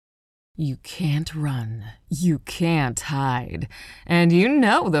You can't run. You can't hide. And you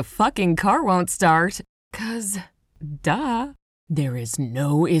know the fucking car won't start. 'Cause, duh. There is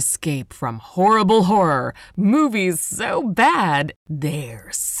no escape from horrible horror. Movies so bad, they're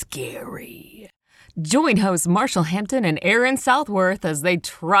scary. Join hosts Marshall Hampton and Aaron Southworth as they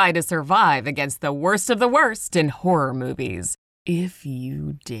try to survive against the worst of the worst in horror movies. If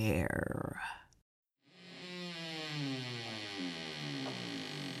you dare.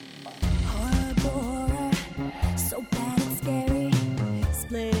 Horror, so bad and scary.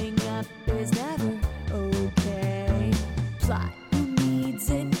 Splitting up is never okay. Plot, who needs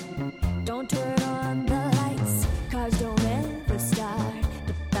it? Don't turn on the lights. Cars don't ever start,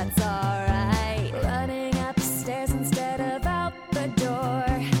 but that's alright. Running upstairs instead of out the door.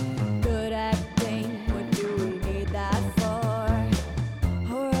 Good acting, what do we need that for?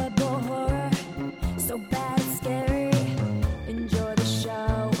 Horrible horror, so bad and scary. Enjoy the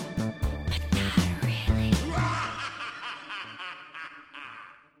show.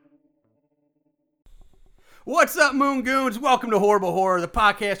 What's up, Moon Goons? Welcome to Horrible Horror, the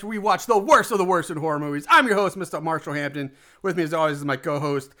podcast where we watch the worst of the worst in horror movies. I'm your host, Mr. Marshall Hampton. With me, as always, is my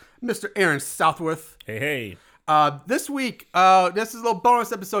co-host, Mr. Aaron Southworth. Hey. This week, this is a little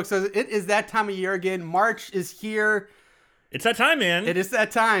bonus episode because it is that time of year again. March is here. It's that time, man. It is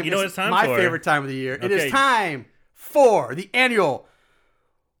that time. You know what it's time my for? My favorite time of the year. It Okay. is time for the annual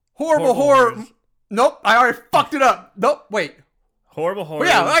Horrible Horror. Horrors. Nope, I already fucked it up. Nope, wait. Horrible Horror.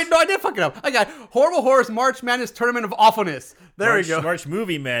 Yeah, I did fuck it up. I got Horrible Horrors March Madness Tournament of Awfulness. There we go. March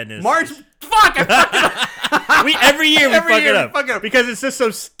Movie Madness. March. Fuck! I fucked it up. Every year we Every fuck year it we up. fuck it up. Because it's just so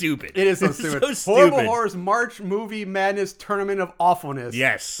stupid. It is so It's stupid. so stupid. Horrible Horrors March Movie Madness Tournament of Awfulness.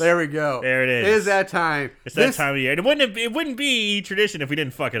 Yes. There we go. There it is. It is that time. It's that time of year. And it wouldn't be tradition if we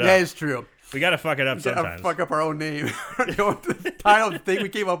didn't fuck it up. That is true. We gotta fuck it up sometimes. Fuck up our own name. The title of the thing we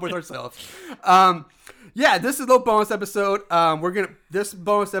came up with ourselves. Yeah, this is a little bonus episode. This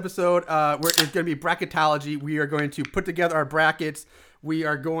bonus episode it's gonna be bracketology. We are going to put together our brackets. We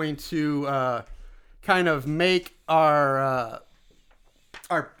are going to kind of make our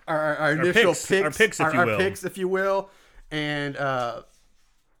initial picks, our picks, if you will, and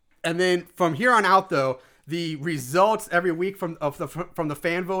then from here on out, though, the results every week from the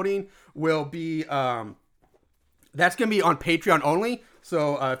fan voting will be that's gonna be on Patreon only.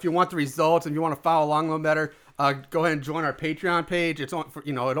 So if you want the results and you want to follow along a little better, go ahead and join our Patreon page. It's on for,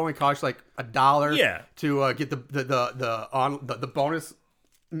 it only costs like $1 to get the bonus.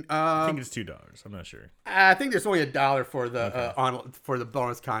 I think it's $2. I'm not sure. I think there's only $1 for the for the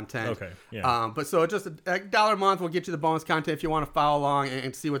bonus content. Okay. Yeah. But so just $1 a month will get you the bonus content if you want to follow along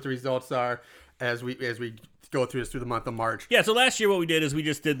and see what the results are as we go through the month of March. Yeah, so last year what we did is we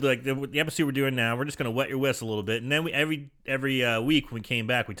just did like the episode we're doing now. We're just going to wet your whistle a little bit. And then every week when we came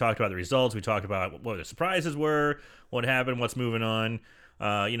back, we talked about the results. We talked about what the surprises were, what happened, what's moving on.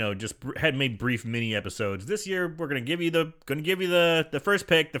 Just had made brief mini episodes. This year we're going to give you the first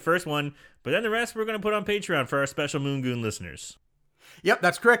pick, the first one. But then the rest we're going to put on Patreon for our special Moon Goon listeners. Yep,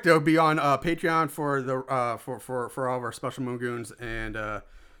 that's correct. It'll be on Patreon for the for all of our special Moon Goons, and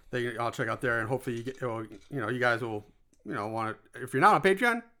I'll check out there, and hopefully you guys will want to. If you're not on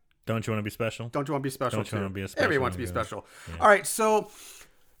Patreon, don't you want to be special? Don't you want to be special? Don't you want to be a special? Everyone wants to be special. Yeah. All right, so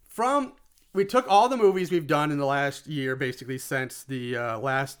we took all the movies we've done in the last year, basically since the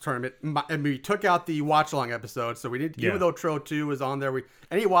last tournament, and we took out the watch along episodes. So we did, even though Troll 2 was on there,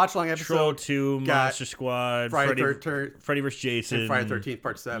 any watch along episode. Troll 2, Monster Squad, Freddy vs. Jason, and Friday the 13th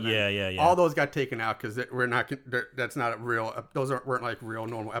Part 7. Yeah. All those got taken out because that's not a real. Those weren't like real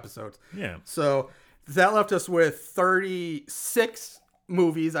normal episodes. Yeah. So that left us with 36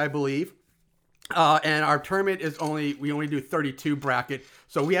 movies, I believe. And our tournament we only do 32 bracket.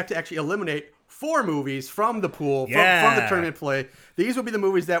 So we have to actually eliminate 4 movies from the pool, from the tournament play. These will be the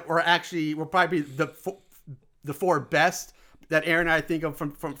movies that will probably be the 4 best that Aaron and I think of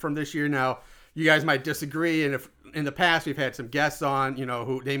from this year. Now, you guys might disagree, and if in the past we've had some guests on,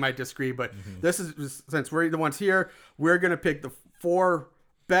 who they might disagree, but this is, since we're the ones here, we're going to pick the 4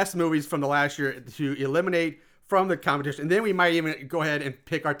 best movies from the last year to eliminate from the competition, and then we might even go ahead and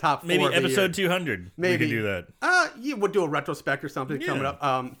pick our top 4. Maybe of the episode year. 200. Maybe we can do that. We'll do a retrospect or something coming up.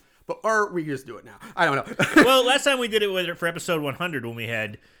 Or we can just do it now. I don't know. Well, last time we did it for episode 100 when we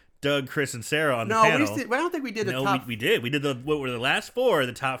had Doug, Chris, and Sarah on the panel. I don't think we did the top. We did. We did what were the last 4,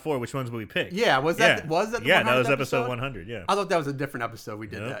 the top 4. Which ones would we pick? Yeah, was that? Yeah, that was episode 100. Yeah, I thought that was a different episode. We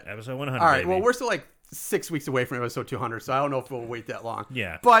did that. Episode 100. All right. Baby. Well, we're still like 6 weeks away from episode 200, so I don't know if we'll wait that long.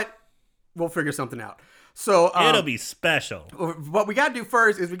 Yeah, but we'll figure something out. So It'll be special. what we got to do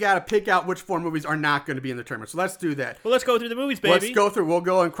first is we got to pick out which 4 movies are not going to be in the tournament. So let's do that. Well, let's go through the movies, baby. Let's go through. We'll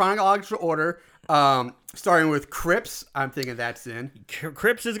go in chronological order, starting with Crips. I'm thinking that's in.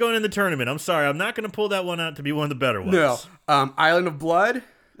 Crips is going in the tournament. I'm sorry. I'm not going to pull that one out to be one of the better ones. No. Island of Blood.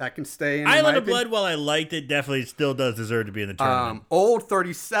 That can stay in. Island my of Blood, opinion. while I liked it, definitely still does deserve to be in the tournament. Old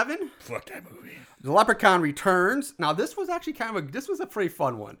 37. Fuck that movie. The Leprechaun Returns. Now, this was actually this was a pretty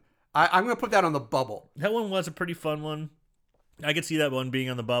fun one. I'm going to put that on the bubble. That one was a pretty fun one. I could see that one being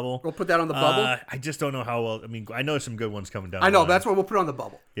on the bubble. We'll put that on the bubble. I just don't know how well. I mean, I know some good ones coming down. I know. the line. That's what we'll put on the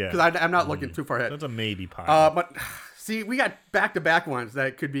bubble. Yeah. Because I'm not looking too far ahead. That's a maybe pie. But see, we got back-to-back ones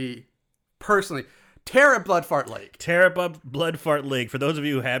that could be personally. Terror at Blood Fart Lake. Tear Up Blood Fart Lake. For those of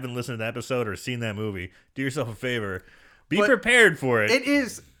you who haven't listened to the episode or seen that movie, do yourself a favor. Be But prepared for it. It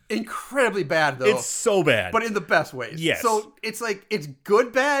is incredibly bad, though. It's so bad. but in the best ways. Yes. So it's like, it's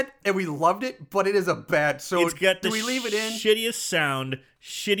good bad, and we loved it, but it is a bad. So It's got the do we leave it in? shittiest sound,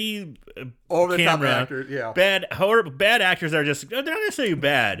 shitty Over-the-top camera, actors, yeah. bad actors are just, they're not necessarily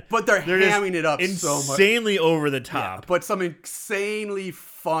bad. But they're just hamming it up so much. insanely over the top. But some insanely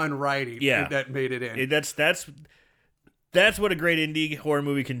fun writing Yeah. that made it in. That's what a great indie horror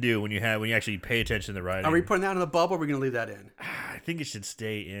movie can do when you actually pay attention to the writing. Are we putting that in the bubble, or are we going to leave that in? I think it should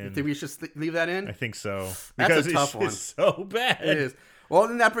stay in. Think we should leave that in? I think so. That's Because a tough one. It's so bad. It is. Well,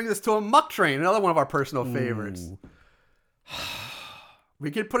 then that brings us to a Muck Train, another one of our personal favorites.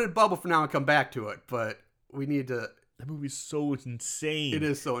 We could put it in bubble for now and come back to it, but we need to. That movie's so insane. It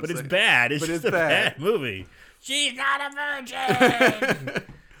is so But it's insane. bad. It's But just it's a bad. bad movie. She's not a virgin.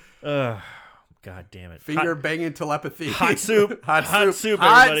 God damn it. Finger banging telepathy. Hot soup. Hot soup.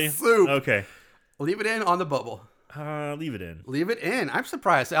 Hot everybody. soup. Okay. Leave it in on the bubble. Leave it in. Leave it in. I'm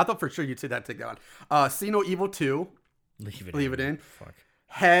surprised. I thought for sure you'd say that. Take that one. See No Evil 2. Leave it in. Fuck. Fuck.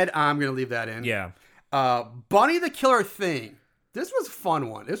 Head. I'm gonna leave that in. Yeah. Bunny the Killer Thing. This was a fun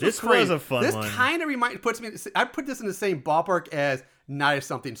one. This was a fun this one. This kind of puts me. I put this in the same ballpark as Night of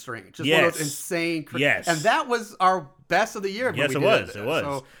Something Strange. Just one of those Yes. insane. Yes. And that was our best of the year. when Yes, we it did was. that. It was.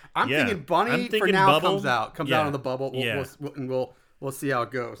 So I'm Yeah. thinking Bunny I'm for thinking now Bubble. comes out Yeah. on the bubble. Yeah. We'll see how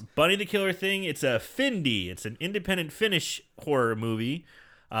it goes. Bunny the Killer Thing. It's a Findy. It's an independent Finnish horror movie.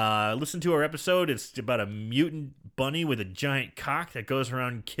 Listen to our episode. It's about a mutant bunny with a giant cock that goes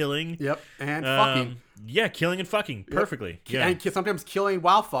around killing. Yep. And fucking. Yeah, killing and fucking perfectly. Yeah. And sometimes killing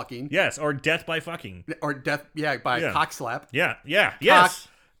while fucking. Yes, or death by fucking. Or death. Yeah, by Yeah. cock slap. Yeah. Yeah. Cock, Yes.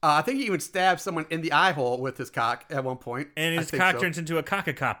 I think he even stabbed someone in the eye hole with his cock at one point. And I his think cock so. turns into a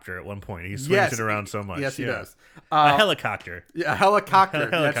cockacopter at one point. He swings Yes. it around so much. Yes, he Yeah. does. A helicopter. Yeah, a helicopter.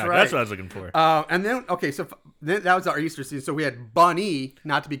 That's Helicopter. right. That's what I was looking for. And then, okay, so then that was our Easter season. So we had Bunny,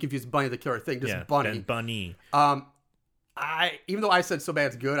 not to be confused with Bunny the Killer Thing, just yeah. Bunny. And Bunny. Even though I said so bad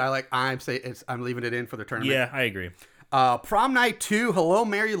it's good, I'm leaving it in for the tournament. Yeah, I agree. Prom Night 2, Hello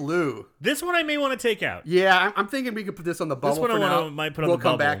Mary Lou. This one I may want to take out. Yeah, I'm thinking we could put this on the bubble This one for I now. might put on we'll the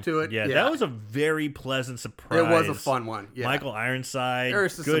come bubble. back to it. Yeah, that was a very pleasant surprise. It was a fun one. Yeah. Michael Ironside, There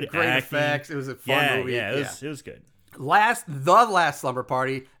was some good great acting. effects. It was a fun movie. Yeah, it was good. The last slumber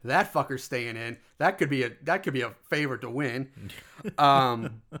party. That fucker's staying in. That could be a favorite to win.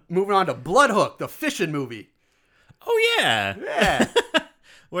 Moving on to Bloodhook, the fishing movie. Oh yeah, Yeah,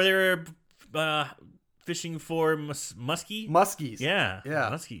 where they were fishing for muskie. Muskies. Yeah, Yeah.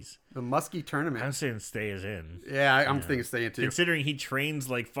 muskies. The Muskie tournament. I'm saying stay as in. Yeah, I'm thinking staying too. Considering he trains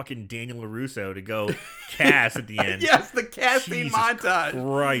like fucking Daniel LaRusso to go cast at the end. Yes, the casting Jesus montage.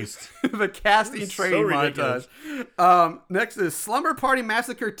 Christ. The casting So training ridiculous. montage. Next is Slumber Party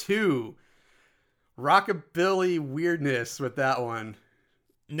Massacre 2. Rockabilly weirdness with that one.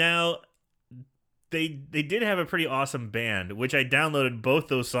 Now, they did have a pretty awesome band, which I downloaded both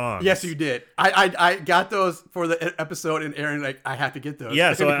those songs. Yes, you did. I got those for the episode, and Aaron I have to get those.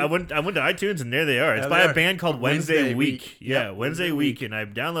 Yeah, so I went to iTunes and there they are. It's Yeah, by they a are. band called Wednesday Week. Yeah, Yep, Wednesday Week, and I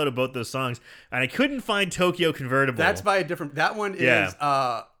downloaded both those songs, and I couldn't find Tokyo Convertible. That's by a different. That one is.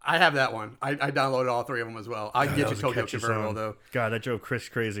 Yeah. I have that one. I downloaded all three of them as well. I can get That you was a Tokyo catchy Convertible song. though. God, that drove Chris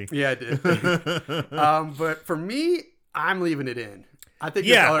crazy. Yeah, it did. But for me, I'm leaving it in. I think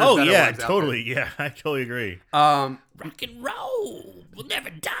there's Yeah. other Oh, better yeah. ones out Totally. Yeah. I totally agree. there. Rock and roll will never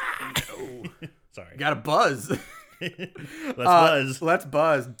die. Sorry. Got a buzz. Let's buzz. Let's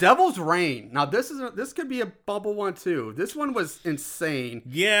buzz. Devil's Reign. Now this could be a bubble one too. This one was insane.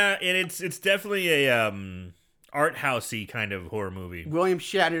 Yeah, and it's definitely a art housey kind of horror movie. William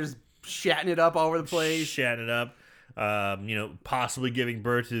Shatner's shatting it up all over the place. Shatting it up. Possibly giving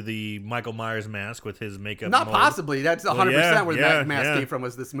birth to the Michael Myers mask with his makeup. Not mold. possibly. That's 100% where yeah, that mask yeah. came from.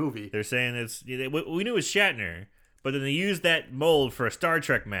 Was this movie? They're saying we knew it was Shatner, But then they used that mold for a Star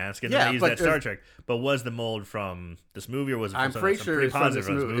Trek mask, and then they used that Star Trek. But was the mold from this movie, or was it from I'm something pretty sure it's from this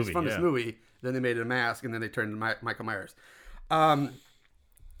movie. It's from Yeah. this movie. Then they made it a mask, and then they turned to Michael Myers. I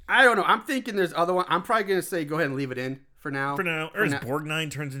don't know. I'm thinking there's other one. I'm probably gonna say go ahead and leave it in for now. Or as Borgnine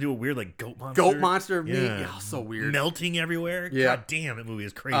turns into a weird like goat monster. Goat monster. Yeah, so weird. Melting everywhere. Yeah. God damn, that movie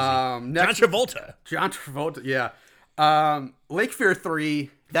is crazy. Next- John Travolta. John Travolta. Yeah. Lake Fear 3.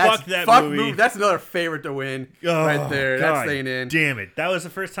 Fuck that movie. That's another favorite to win right there. God That's staying in. Damn it. That was the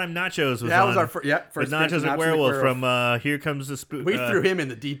first time Nachos was That on. was our first But Nachos McWerewolf from Here Comes the Spooky. We threw him in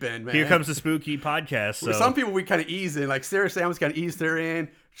the deep end, man. Here Comes the Spooky podcast. So. Some people we kind of ease in, like Sarah Samuels kind of eased her in.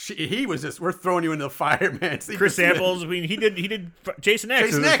 He was just, we're throwing you into the fire, man. Chris Samples, I mean, he did Jason X.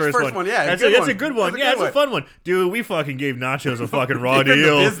 Jason was X, his first one. yeah. That's a good one. Yeah, that's a fun one. Dude, we fucking gave Nachos a fucking raw You're in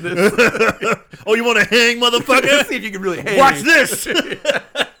deal. the business. Oh, you want to hang, motherfucker? Let's see if you can really hang. Watch this.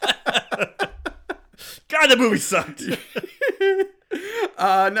 God, that movie sucked.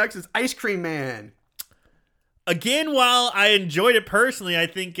 Next is Ice Cream Man. Again, while I enjoyed it personally, I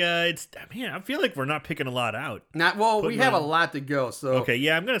think it's, man, I feel like we're not picking a lot out. We have a lot to go. So Okay,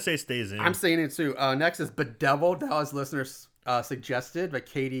 yeah, I'm going to say stays in. I'm saying it too. Next is Bedeviled. That was listeners suggested by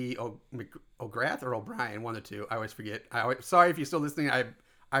Katie O'Grath or O'Brien, one of the two. I always forget. Sorry if you're still listening.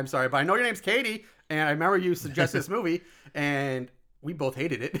 I'm sorry, but I know your name's Katie, and I remember you suggested this movie, and we both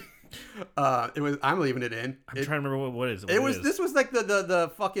hated it. I'm leaving it in. I'm trying to remember what it is. This was like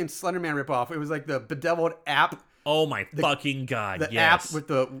the fucking Slenderman ripoff. It was like the Bedeviled app. Oh my fucking god! The yes. app with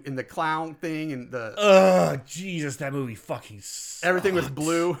the clown thing and the Jesus, that movie fucking sucked. everything was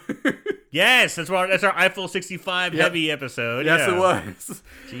blue. Yes, that's our Eiffel 65 heavy episode. Yes, yeah. it was.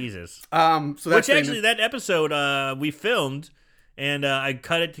 Jesus. So that's That episode we filmed. And I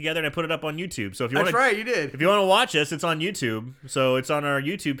cut it together and I put it up on YouTube. So if you want that's right, you did. If you want to watch us, it's on YouTube. So it's on our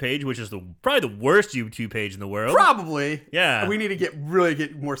YouTube page, which is probably the worst YouTube page in the world. Probably. Yeah. We need to get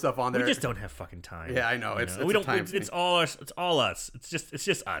more stuff on there. We just don't have fucking time. Yeah, I know. It's we don't. a time It's all us. It's all us. It's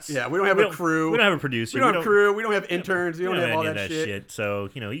just us. Yeah, we don't have a crew. We don't have a producer. We don't have a crew. We don't have interns. We don't have all any that of shit. So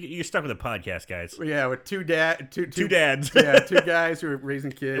you're stuck with a podcast, guys. Yeah, with two dads. Yeah, two guys who are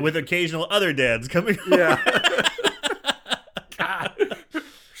raising kids. With occasional other dads coming. Yeah. God.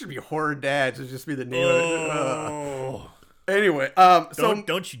 Should be horror dads. It just be the name of it. Anyway,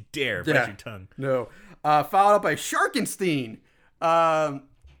 don't you dare bite your tongue. No. Followed up by Sharkenstein. Sharkenstein.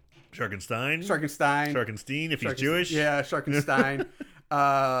 Sharkenstein. If he's Jewish. Yeah, Sharkenstein.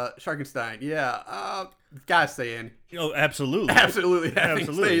 Sharkenstein. Yeah. Gotta stay in. Oh, absolutely. Absolutely. I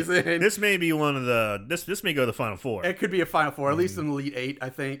think stays in. This may be one of the. This may go to the final four. It could be a final four, at least an elite 8, I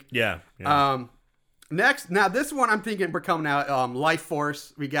think. Yeah. Next, now this one I'm thinking we're coming out. Life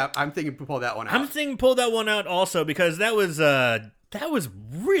Force. I'm thinking pull that one out. I'm thinking pull that one out also because that was like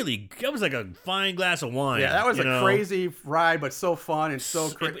a fine glass of wine. Yeah, that was a crazy ride, but so fun and so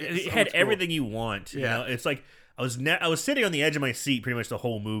crazy. It had everything you want. Yeah. You know? It's like I was sitting on the edge of my seat pretty much the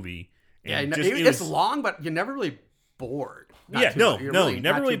whole movie. And it's long, but you're never really bored. You're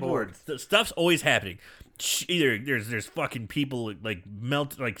never really bored. The stuff's always happening. Either there's fucking people like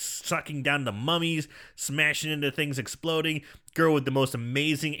sucking down the mummies, smashing into things, exploding. Girl with the most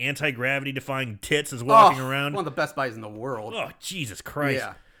amazing anti-gravity defying tits is walking around. One of the best buys in the world. Oh, Jesus Christ.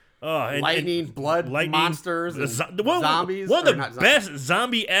 Yeah. Oh, lightning, monsters, and zombies. One of the best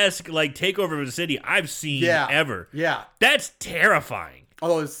zombie-esque takeover of the city I've seen ever. Yeah. That's terrifying.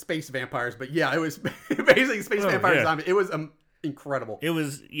 Although it was space vampires, but yeah, it was basically space vampire zombie. It was incredible. It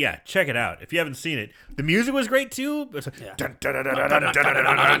was, check it out if you haven't seen it. The music was great too. It was awesome. It's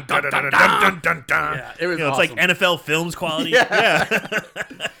like NFL Films quality.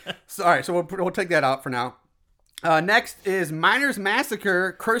 So, all right, so we'll take that out for now. Next is Miners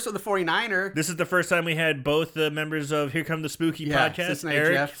Massacre, Curse of the 49er. This is the first time we had both the members of Here Come the Spooky podcast. Not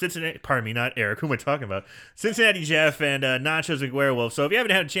Eric. Who am I talking about? Cincinnati Jeff and Nachos McWerewolf. So if you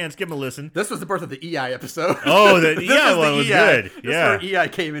haven't had a chance, give them a listen. This was the birth of the EI episode. Oh, the EI one was good. This is where EI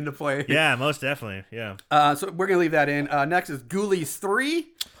came into play. Yeah, most definitely. Yeah. So we're going to leave that in. Next is Ghoulies 3,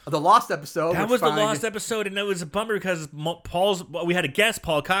 the Lost episode. That was the Lost episode, and that was a bummer because we had a guest,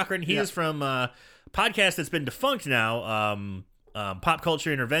 Paul Cochran. He is from... podcast that's been defunct now, Pop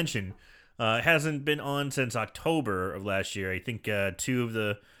Culture Intervention, hasn't been on since October of last year. I think two of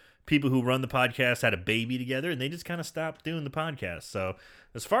the people who run the podcast had a baby together, and they just kind of stopped doing the podcast. So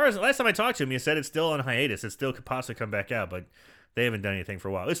as far as last time I talked to him, he said it's still on hiatus. It still could possibly come back out, but they haven't done anything for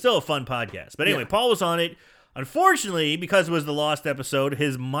a while. It's still a fun podcast. But anyway, Paul was on it. Unfortunately, because it was the Lost episode,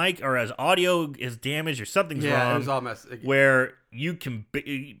 his mic or his audio is damaged or something's wrong. Yeah, it was all messed. Where you can...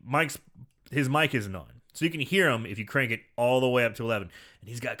 His mic isn't on. So you can hear him if you crank it all the way up to 11. And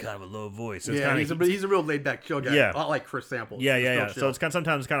he's got kind of a low voice. So it's Yeah, kinda, he's a real laid back chill guy. Yeah. A lot like Chris Sample. Yeah. Just So chill. it's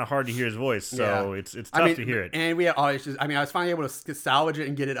sometimes kind of hard to hear his voice. So Yeah. it's tough to hear it. And we, it's just, I mean, I was finally able to salvage it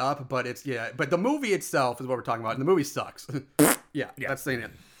and get it up, but but the movie itself is what we're talking about, and the movie sucks. yeah, that's saying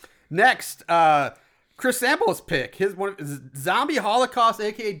it. Next, Chris Sample's pick, his Zombie Holocaust,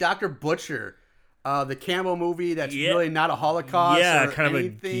 aka Dr. Butcher, the cannibal movie that's really not a Holocaust. Yeah, or kind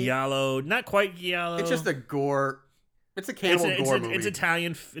anything. of a giallo, not quite giallo. It's just a gore. It's a cannibal gore movie. It's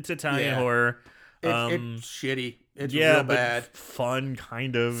Italian. It's Italian Yeah. horror. It's shitty. It's yeah, real but bad. fun,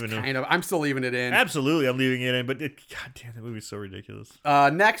 kind of. Kind of. I'm still leaving it in. Absolutely, I'm leaving it in. But God damn, that movie's so ridiculous.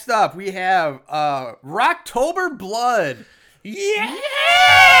 Next up, we have Rocktober Blood. Yeah.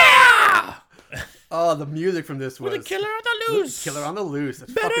 Oh, the music from this was The killer on the loose. Killer on the Loose.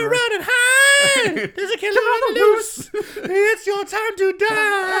 That's Better fucking run and hide. There's a killer on the loose. It's your time to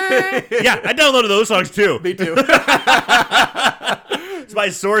die. Yeah, I downloaded those songs too. Me too. It's by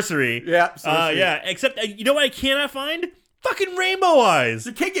Sorcery. Yeah, Sorcery. Yeah. Except you know what I cannot find? Fucking Rainbow Eyes.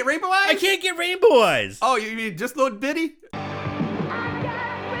 You can't get Rainbow Eyes? I can't get Rainbow Eyes. Oh, you mean just little bitty?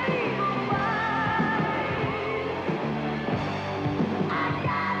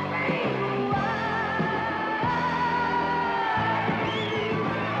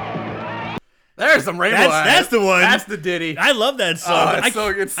 There's some Rainbow Eyes. That's the one. That's the ditty. I love that song. Oh,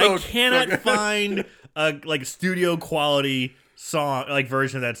 it's so I cannot good. find a studio quality song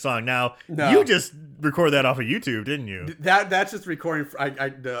version of that song. Now No. you just recorded that off of YouTube, didn't you? That's just recording.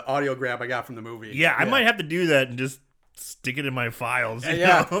 The audio grab I got from the movie. Yeah, I might have to do that and just stick it in my files. you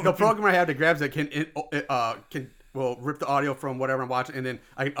Yeah, know? the program I have that grabs it will rip the audio from whatever I'm watching, and then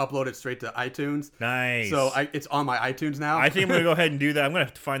I can upload it straight to iTunes. Nice. So it's on my iTunes now. I think I'm gonna go ahead and do that. I'm gonna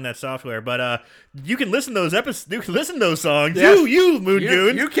have to find that software, but you can listen to those episodes. You can listen to those songs. Yes. You Moon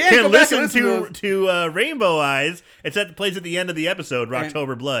Goon, you can go back and listen listen to Rainbow Eyes. Plays at the end of the episode,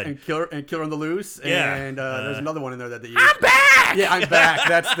 Rocktober Blood. and Killer on the Loose. Yeah. And there's another one in there that they use. I'm back. Yeah, I'm back.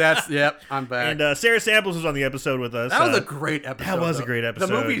 That's yep. I'm back. And Sarah Samples was on the episode with us. That was a great episode. that was a though. great episode,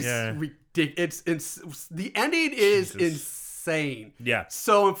 The movie's yeah. ridiculous. It's the ending is insane. Yeah.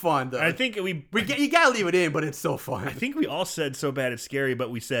 So fun though. I think you gotta leave it in, but it's so fun. I think we all said so bad it's scary, but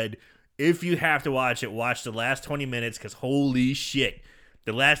we said if you have to watch it, watch the last 20 minutes because holy shit,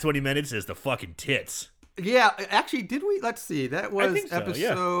 the last 20 minutes is the fucking tits. Yeah, actually, did we? Let's see. That was think so, episode.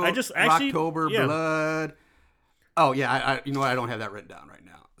 yeah. I just actually- Rocktober yeah. Blood. Oh yeah, I you know what? I don't have that written down right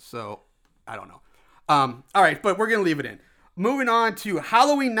now, so I don't know. All right, but we're gonna leave it in. Moving on to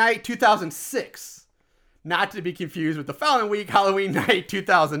Halloween Night 2006. Not to be confused with the following week, Halloween Night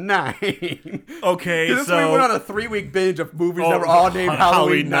 2009. Okay, This so we went on a 3-week binge of movies that were all named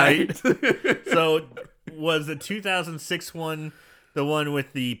Halloween Night. So was the 2006 one the one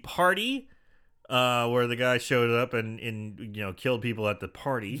with the party where the guy showed up and killed people at the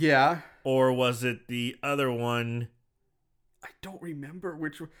party? Yeah. Or was it the other one? I don't remember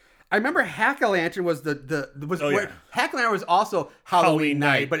which one. I remember Hack-O-Lantern was Oh, yeah. Hack-O-Lantern was also Halloween Halloween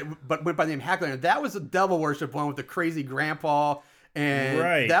Night, but went by the name Hack-O-Lantern. That was the devil worship one with the crazy grandpa, and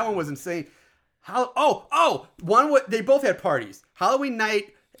Right. that one was insane. They both had parties. Halloween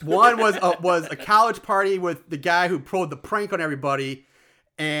Night one was a college party with the guy who pulled the prank on everybody,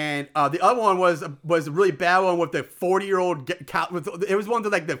 and the other one was a really bad one with the 40-year-old. It was one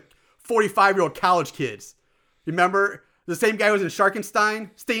of the 45-year-old college kids. Remember? The same guy who was in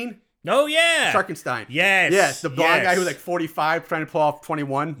Sharkenstein? Oh yeah, Sharkenstein. Yes. Yes, the blonde Yes. guy who was 45 trying to pull off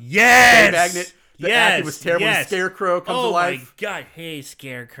 21. Yes. Magnet. The acting was terrible. Yes. The Scarecrow comes to Oh life. my god! Hey,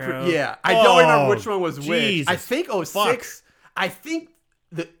 Scarecrow. Yeah. I don't remember Oh, which one was which. Jesus I think 06. I think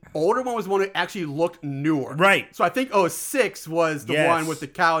the older one was one that actually looked newer. Right. So I think 06 was the Yes. one with the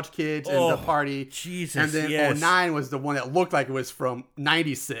college kids and the Oh, party. Jesus, And then yes. 09 was the one that looked like it was from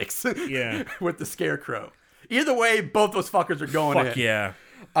 96. Yeah. with the Scarecrow. Either way, both those fuckers are going Fuck in. yeah.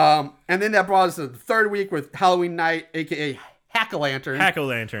 And then that brought us to the third week with Halloween Night, aka Hack-O-Lantern.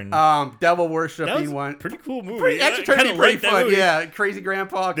 Hack-O-Lantern. Devil that was worshipping a one. pretty cool movie. Actually, I turned to be kinda pretty liked that fun. movie. Yeah, crazy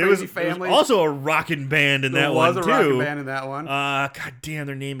grandpa, There crazy was family. also a rockin' band in there that was one a too. rockin' band in that one. God damn,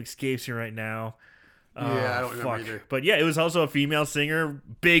 their name escapes me right now. Yeah, I don't remember fuck. either. But yeah, it was also a female singer,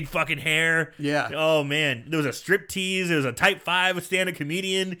 big fucking hair. Yeah. Oh man, there was a strip tease. There was a Type 5 stand-up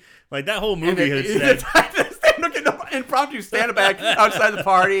comedian. Like that whole movie And has that. the stand-up impromptu stand back outside the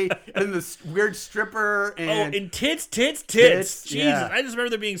party, and this weird stripper, and tits. Jesus, yeah. I just remember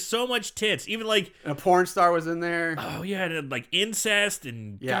there being so much tits. Even like a porn star was in there. oh yeah, and like incest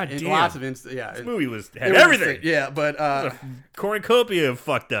and Yeah, and goddamn, lots of yeah. this movie had it was everything. insane. Yeah, but Cornucopia of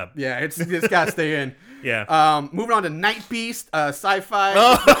fucked up. yeah, it's got to stay in. Yeah. Moving on to Night Beast, sci-fi.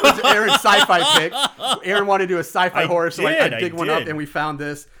 It was Aaron's sci-fi pick. Aaron wanted to do a sci-fi horror, so I dig one up, and we found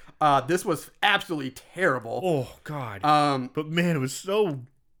this. This was absolutely terrible. Oh God. But man, it was so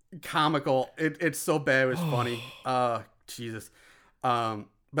Comical. It's so bad. It was funny. Jesus.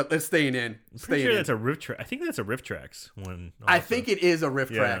 But let's staying in. pretty sure that's a riff track. I think that's a riff tracks one. I think it is a riff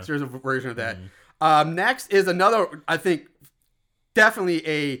Yeah. tracks. There's a version of that. Next is another, I think, definitely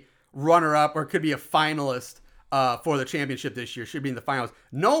a runner-up or could be a finalist for the championship this year. Should be in the finals.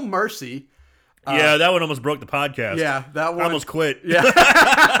 No Mercy. Yeah, that one almost broke the podcast. Yeah, that one. I almost quit. Yeah.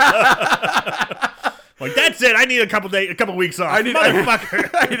 Like that's it. I need a couple weeks off. Motherfucker.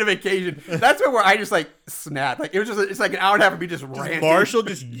 I need a vacation. That's where I just like snapped. Like it was it's like an hour and a half of me just ranting. Marshall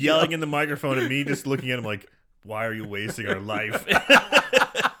just yelling in the microphone and me just looking at him like, why are you wasting our life?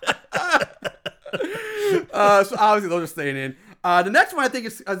 So obviously those are staying in. The next one I think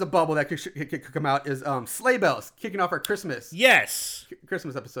is a bubble that could come out is Sleigh Bells, kicking off our Christmas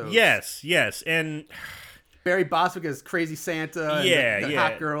episode. Yes. And Barry Bostwick's Crazy Santa. And the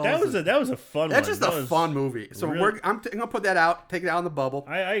Hot Girls. That was a fun one. That's just a fun movie. So really- I'm gonna put that out, take it out in the bubble.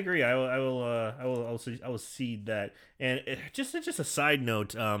 I agree. I will seed that. And just a side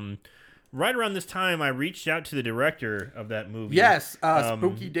note. Right around this time, I reached out to the director of that movie. Yes,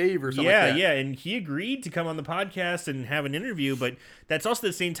 Spooky Dave or something like that. Yeah, and he agreed to come on the podcast and have an interview. But that's also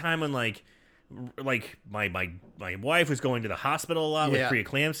the same time when like my wife was going to the hospital a lot with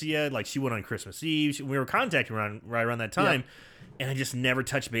preeclampsia. Like she went on Christmas Eve. We were contacting right around that time, and I just never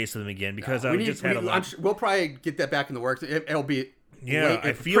touched base with him again because we'll probably get that back in the works. It'll be. Yeah, late.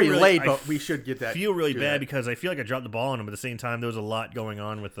 I feel pretty really, late, but we should get that. I feel really bad because I feel like I dropped the ball on him. But at the same time, there was a lot going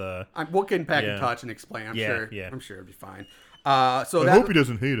on with we'll get back in touch and explain. I'm sure it'll be fine. So I hope he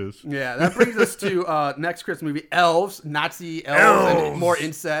doesn't hate us. Yeah, that brings us to next Christmas movie, Elves, Nazi elves. And more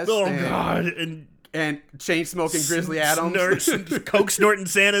incest. Oh and, God, and chain smoking Grizzly Adams, coke snorting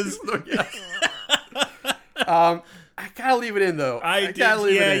Santas. I gotta leave it in though. You gotta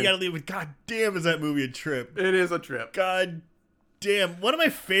leave it. God damn, is that movie a trip? It is a trip. God damn, one of my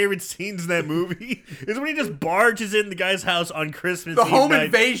favorite scenes in that movie is when he just barges in the guy's house on Christmas Eve home night.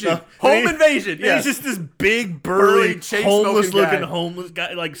 invasion. Home invasion. Yeah, he's just this big, burly, homeless-looking homeless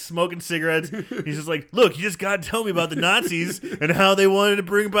guy, like smoking cigarettes. He's just like, look, you just got to tell me about the Nazis and how they wanted to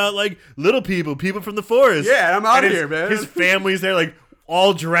bring about like little people from the forest. Yeah, I'm out of here, man. His family's there, like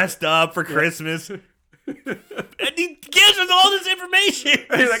all dressed up for Christmas. And he gives us all this information.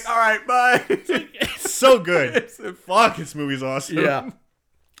 He's like, all right, bye. It's so good. Fuck, this movie's awesome. Yeah.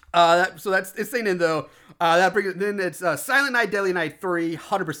 So that's it's staying in though. That brings then it's Silent Night, Deadly Night 3,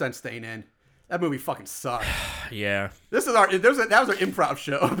 100% staying in. That movie fucking sucked. Yeah. That was our improv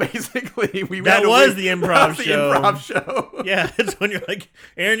show basically. That was the improv show. The improv show. Yeah, it's when you're like,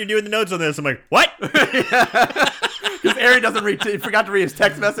 Aaron, you're doing the notes on this. I'm like, what? Because Aaron doesn't read. He forgot to read his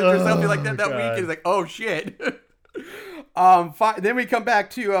text message or something like that God. week. He's like, oh shit. Then we come back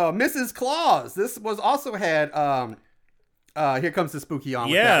to Mrs. Claus. This was also had Here Comes the Spooky on.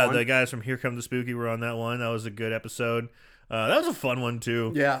 Yeah, with that one. the guys from Here Come the Spooky were on that one. That was a good episode. That was a fun one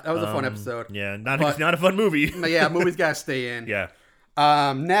too. Yeah, that was a fun episode. Yeah, not a fun movie. Yeah, movies gotta stay in. Yeah.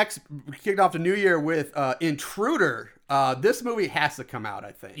 Next, we kicked off the new year with Intruder. This movie has to come out,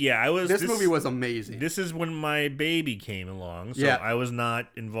 I think. Yeah, This movie was amazing. This is when my baby came along, so Yeah. I was not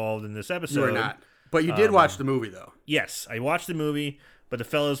involved in this episode. You were not, but you did watch the movie though. Yes, I watched the movie, but the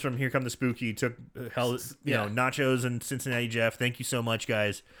fellas from Here Come the Spooky took nachos and Cincinnati Jeff. Thank you so much,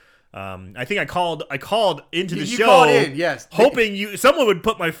 guys. I think I called into the You show, called in, yes, hoping someone would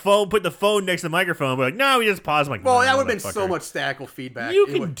put the phone next to the microphone, but like, no, we just paused. I'm like, well, no, that would have been motherfucker. so much statical feedback. You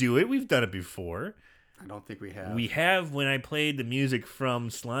can do it. We've done it before. I don't think we have. We have when I played the music from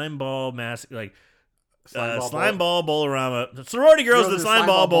Slimeball Slimeball Slimeball Bolorama, the sorority girls of the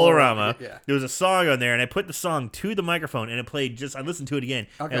Slimeball Bolorama. Yeah. There was a song on there, and I put the song to the microphone, and it played I listened to it again,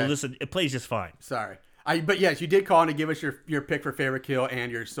 Okay. and it plays just fine. Sorry. But yes, you did call in to give us your pick for favorite kill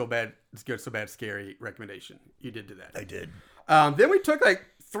and your so bad it's good, so bad scary recommendation. You did do that. I did. Then we took like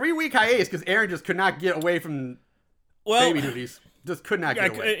 3-week hiatus because Aaron just could not get away from baby duties. Just could not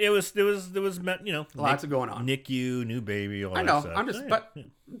get away. There was Lots of going on. NICU, new baby, all I that know. stuff. I'm just not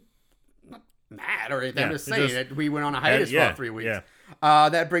mad or anything. Yeah, I'm just it's saying just- that we went on a hiatus for about 3 weeks. Yeah.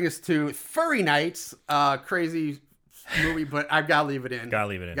 That brings us to Furry Nights. Crazy movie, but I've got to leave it in. Gotta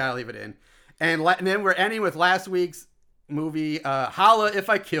leave it in. Gotta leave it in. And then we're ending with last week's movie, Holla If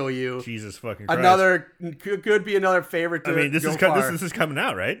I Kill You. Jesus fucking Christ. Another could be another favorite. To this is this is coming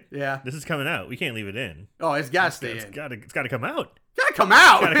out, right? Yeah, this is coming out. We can't leave it in. Oh, it's got to stay in. It's got to come out. Gotta come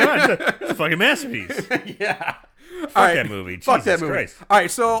out. Gotta come out. It's a fucking masterpiece. Yeah. Fuck that movie. Fuck Jesus that movie. Christ. All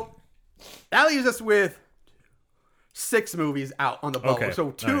right, so that leaves us with 6 movies out on the bubble. Okay.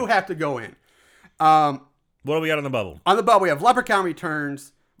 So 2 right. have to go in. What do we got on the bubble? On the bubble, we have Leprechaun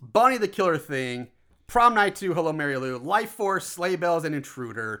Returns, Bunny the Killer Thing, Prom Night 2, Hello Mary Lou, Life Force, Sleigh Bells, and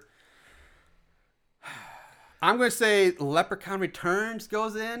Intruder. I'm going to say Leprechaun Returns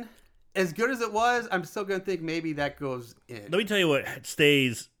goes in. As good as it was, I'm still going to think maybe that goes in. Let me tell you what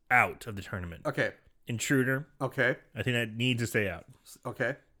stays out of the tournament. Okay. Intruder. Okay. I think that needs to stay out.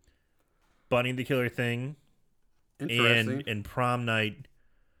 Okay. Bunny the Killer Thing. Interesting. And Prom Night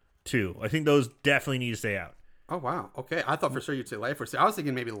 2. I think those definitely need to stay out. Oh, wow. Okay. I thought for sure you'd say Life Force. I was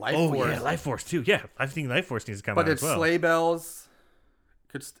thinking maybe Life Force. Oh, yeah, Life Force 2. Yeah, I think Life Force needs to come But out it's as well. Sleigh Bells.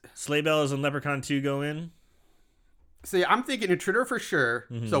 Sleigh Bells and Leprechaun 2 go in. See, I'm thinking Intruder for sure.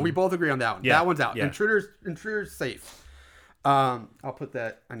 Mm-hmm. So we both agree on that one. Yeah, That one's out. yeah. Intruder's safe. I'll put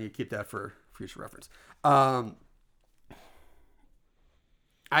that. I need to keep that for future reference. I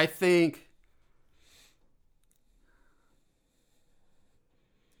think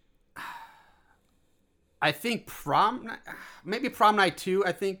maybe Prom Night 2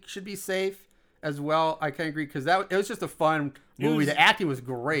 I think should be safe as well. I can agree because it was just a fun movie. The acting was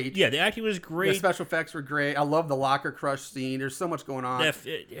great. Yeah, the acting was The great. special effects were great. I love the locker crush scene. There's so much going on.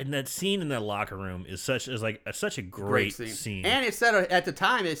 And that scene in that locker room is such a great scene. And it set at the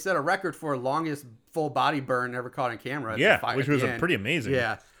time it set a record for longest full body burn ever caught on camera. Yeah, which was pretty amazing.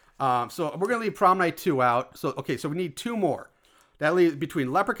 Yeah. So we're gonna leave Prom Night 2 out. So we need 2 more. That leaves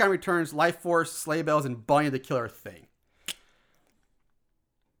between Leprechaun Returns, Life Force, Sleigh Bells, and Bunny the Killer Thing.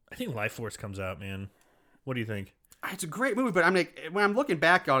 I think Life Force comes out, man. What do you think? It's a great movie, but I'm like, when I'm looking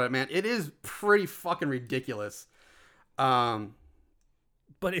back on it, man, it is pretty fucking ridiculous. But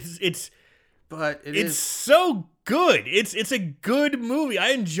it's is so good. It's a good movie. I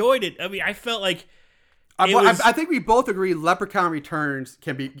enjoyed it. I mean, I felt like I think we both agree Leprechaun Returns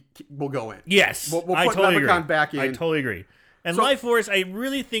will go in. Yes, we'll I put totally Leprechaun agree. back in. I totally agree. And So- Life Force, I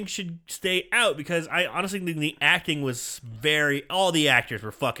really think should stay out because I honestly think the acting was all the actors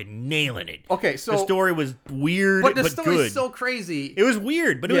were fucking nailing it. Okay, so the story was weird, but but the story's good. so crazy. It was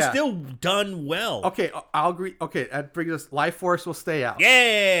weird, but it was Yeah. still done well. Okay, I'll agree. Okay, that brings us. Life Force will stay out.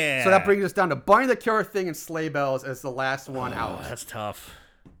 Yeah. So that brings us down to Bunny the Killer Thing and Sleigh Bells as the last one out. That's tough.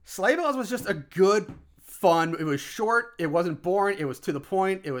 Sleigh Bells was just a good, fun. It was short. It wasn't boring. It was to the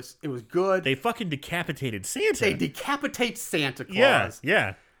point. It was good. They fucking decapitated Santa. They decapitate Santa Claus.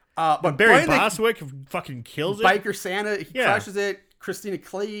 Yeah. But Barry Bunny the Bostwick fucking kills it. Biker Santa, he Yeah. crushes it. Christina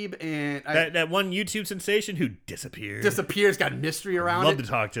Klebe and That one YouTube sensation who disappeared. disappears. Got mystery around Love it. to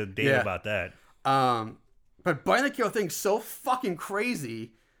talk to Dave Yeah. about that. But Bunny the Killer Thing's so fucking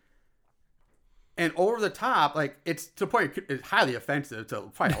crazy and over the top. Like, it's to the point it's highly offensive to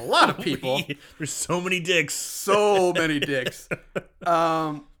probably a lot of people. There's so many dicks. So many dicks.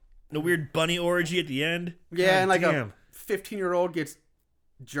 The weird bunny orgy at the end. Yeah, God and like damn. a 15-year-old gets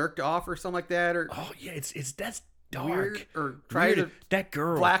jerked off or something like that, or Oh yeah, that's dark. weird, or tries Weird. to That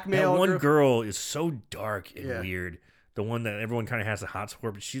girl, blackmail that one a girl is so dark and Yeah. weird. The one that everyone kind of has a hot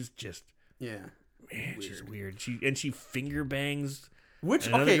for, but she's just yeah. she's weird. She finger bangs. Which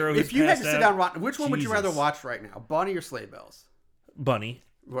Another girl who's if you had to passed sit out. down, which one would you rather Jesus. watch right now, Bunny or Sleigh Bells? Bunny.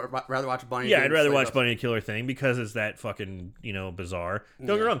 Rather watch Bunny. Yeah, than I'd rather Sleigh watch Bells? Bunny the Killer Thing because it's that fucking bizarre. Don't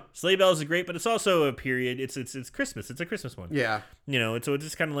get me wrong, Sleigh Bells is great, but it's also a period. It's Christmas. It's a Christmas one. Yeah, And so it's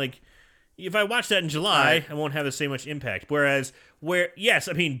just kind of like if I watch that in July, Right. I won't have the same much impact. Whereas yes,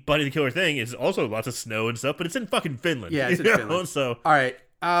 I mean Bunny the Killer Thing is also lots of snow and stuff, but it's in fucking Finland. Yeah, it's in you know? Finland. So all right.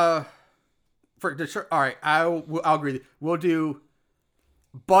 All right. I'll agree. We'll do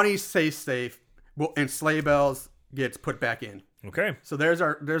Bunny stays safe, and Sleigh Bells gets put back in. okay, So there's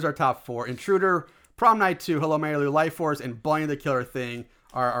our top 4. Intruder, Prom Night 2, Hello Mary Lou, Life Force, and Bunny the Killer Thing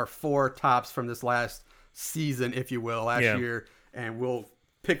are our 4 tops from this last season, if you will, last Yeah. year. And we'll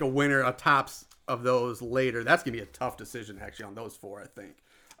pick a winner, a tops of those later. That's going to be a tough decision, actually, on those 4, I think.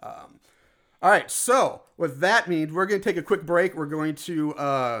 All right, so with that means we're going to take a quick break. We're going to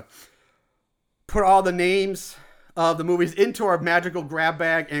put all the names of the movies into our magical grab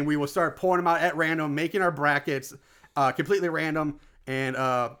bag, and we will start pulling them out at random, making our brackets completely random, and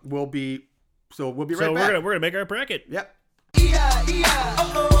we'll be right so back. we're gonna make our bracket. Yep.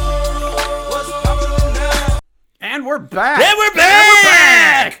 And we're back. And we're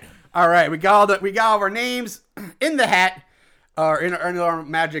back. All right, we got all of our names in the hat. in our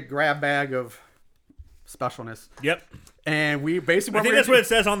magic grab bag of specialness. Yep. And we basically, I think that's what it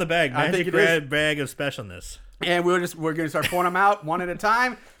says on the bag. I think Magic it is. grab bag of specialness. And we're going to start pulling them out one at a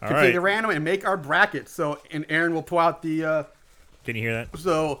time, completely right. random, and make our brackets. So, and Aaron will pull out the. Can you hear that?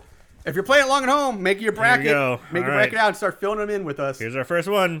 So, if you're playing along at home, make your bracket. go. Make All your right. bracket out and start filling them in with us. Here's our first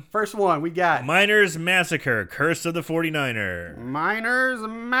one. First one we got Miners Massacre, Curse of the 49er. Miners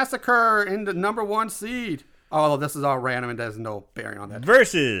Massacre in the number 1 seed. Oh, this is all random and there's no bearing on that.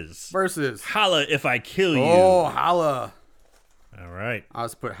 Versus Holla If I Kill You. Oh, Holla. All right. I'll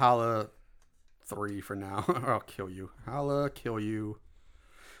just put Holla 3 for now. Or I'll kill you. Holla, kill you.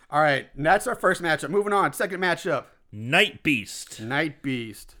 All right, and that's our first matchup. Moving on, second matchup. Night Beast. Night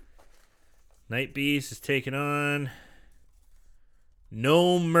Beast. Night Beast is taking on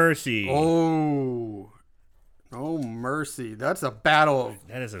No Mercy. Oh, no mercy. That's a battle.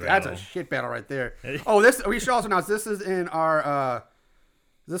 That is a That's battle. a shit battle right there. Oh, this we should also announce. This is in our. I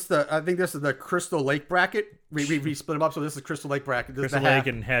think this is the Crystal Lake bracket. We split them up, so this is Crystal Lake bracket. This is Crystal the Lake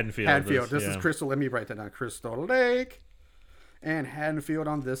and Haddonfield. Haddonfield. This is yeah. Crystal. Let me write that down. Crystal Lake and Haddonfield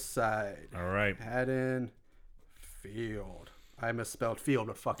on this side. All right. Haddonfield. I misspelled field,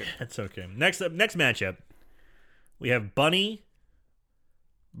 but fuck it. That's okay. Next matchup, we have Bunny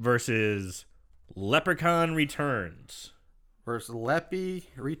versus Leprechaun Returns. Versus Leppy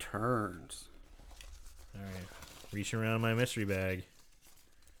Returns. All right. Reaching around my mystery bag.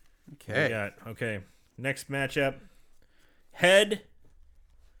 Okay. Okay. Next matchup, Head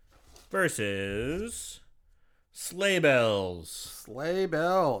versus Sleigh Bells. Sleigh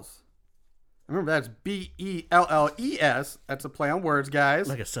Bells. Remember, that's Belles. That's a play on words, guys.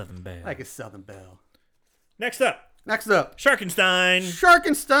 Like a Southern bell. Like a Southern bell. Next up, Next up, Sharkenstein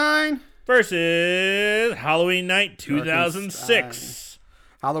Sharkenstein. versus Halloween Night 2006.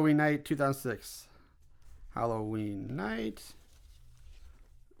 Halloween Night 2006. Halloween Night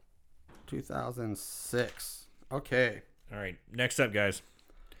 2006. Okay. All right. Next up, guys.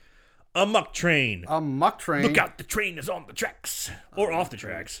 A Muck Train. A Muck Train. Look out, the train is on the tracks. Or off the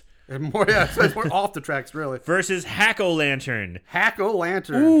tracks. More, yeah, so it's more off the tracks, really. Versus Hack-O-Lantern.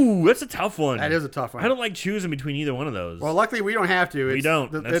 Hack-O-Lantern. Ooh, that's a tough one. That is a tough one. I don't like choosing between either one of those. Well, luckily, we don't have to. We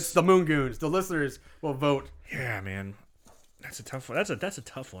don't. It's the Moon Goons. The listeners will vote. Yeah, man. That's a tough one. That's a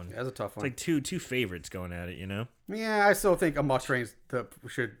tough one. That's a tough It's one. like two favorites going at it, you know? Yeah, I still think a Muck Train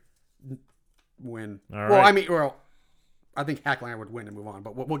should win. All Well, right. I think Hackland would win and move on,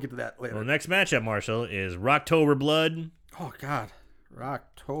 but we'll get to that later. Well, next matchup, Marshall, is Rocktober Blood Oh, God.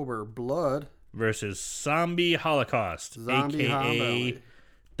 Rocktober Blood. versus Zombie Holocaust, Zombie a.k.a. Holocaust.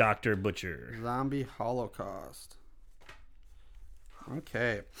 Dr. Butcher. Zombie Holocaust.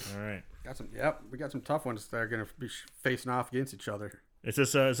 Okay. All right. We got some tough ones that are going to be facing off against each other. Is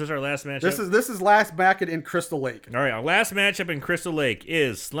this our last matchup? This is last bracket in Crystal Lake. All right, our last matchup in Crystal Lake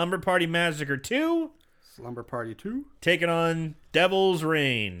is Slumber Party Massacre 2 Slumber Party 2. taking on Devil's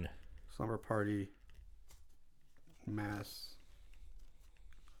Reign. Slumber Party Mass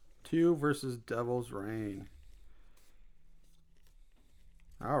 2 versus Devil's Reign.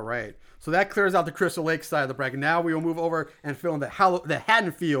 All right. So that clears out the Crystal Lake side of the bracket. Now we will move over and fill in the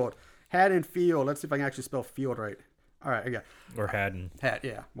Haddonfield. Haddonfield. Let's see if I can actually spell field right. All right, I got Or Haddon.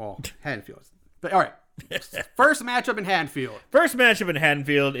 Haddonfield. But all right. First matchup in Haddonfield. First matchup in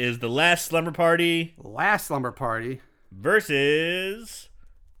Haddonfield is the Last Slumber Party Last Slumber Party versus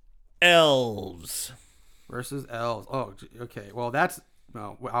Elves. versus Elves. Oh, okay. Well,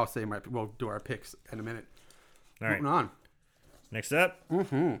 I'll say we'll do our picks in a minute. All right. Moving on. Next up. All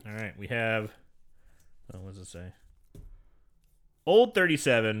right, we have. What does it say? Old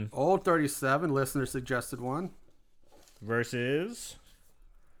 37 Old 37, listener suggested one. versus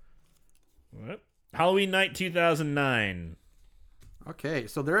what? Halloween Night 2009. Okay,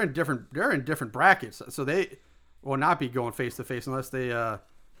 so they're in different brackets. So they will not be going face to face unless they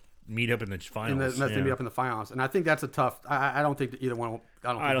Meet up in the finals. unless they meet up in the finals. And I think that's a tough. I don't think that either one.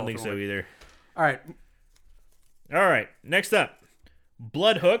 I don't think both so will win. either. All right, All right, next up,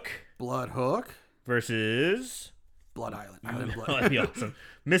 Blood Hook Blood Hook, versus. Blood Island. Island Blood. That'd be awesome.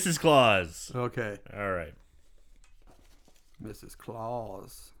 Mrs. Claus. Okay, All right. Mrs.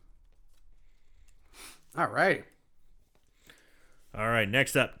 Claus. All right. All right,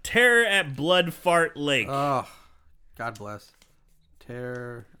 next up, Terror at Blood Fart Lake Oh, God bless.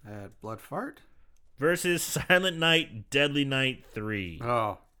 Terror at Blood Fart. versus Silent Night, Deadly Night 3.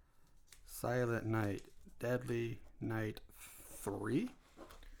 Oh, Silent Night, Deadly Night 3.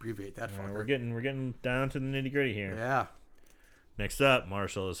 Abbreviate that All right, fucker. we're getting down to the nitty gritty here. Yeah. Next up,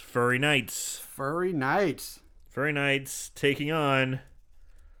 Marshall, is Furry Nights. Furry Nights. Furry Nights taking on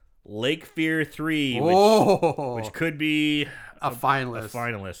Lake Fear 3, Oh, which could be a finalist. A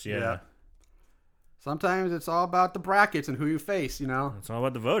finalist, yeah. Yeah. Sometimes it's all about the brackets and who you face, you know. It's all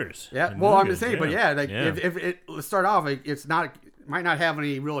about the voters. Yeah. And Well, I'm movies, just saying, but if it let's start off, it's not might not have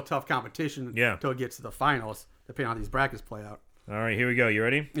any real tough competition Yeah. until it gets to the finals, depending on how these brackets play out. All right, here we go. You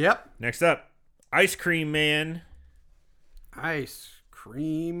ready? Yep. Next up, Ice Cream Man Ice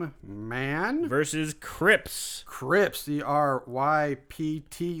Cream Man versus Crips. Crips,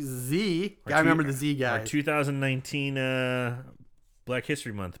 CRYPTZ. Gotta remember the Z Our guys. 2019 Black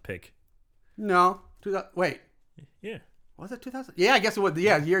History Month pick. No. Wait. Yeah. Was it 2000? Yeah, I guess it was.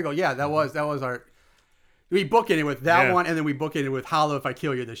 Yeah, a year ago. Yeah, that was our. We bookended it with that Yeah. one, and then we bookended it with Hollow If I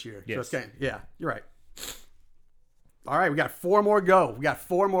Kill You this year. Yes. So it's kind of, yeah, you're right. All right, we got 4 more go. We got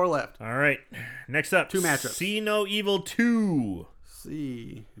 4 more left. All right. Next up, 2 matchups. See No Evil 2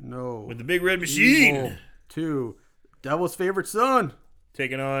 See, no. with the Big Red Machine Evil 2. Devil's Favorite Son.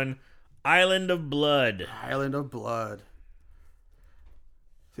 taking on Island of Blood. Island of Blood.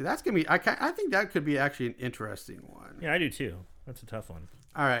 See, that's gonna be. I think that could be actually an interesting one. Yeah, I do too. That's a tough one.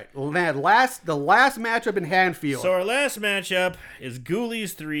 All right, well, man, the last matchup in Hanfield. So our last matchup is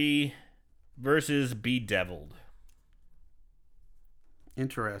Ghoulies 3 versus Bedeviled.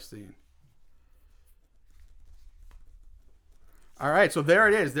 Interesting. All right, so there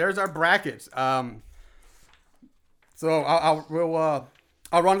it is. There's our brackets. So I'll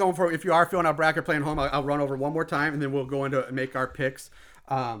run over. If you are filling out bracket playing home, I'll run over one more time, and then we'll go into make our picks.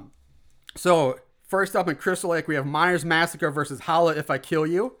 So first up in Crystal Lake, we have Myers Massacre versus Holla If I Kill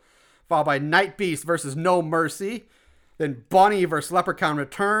You, followed by Night Beast versus No Mercy. Then Bunny versus Leprechaun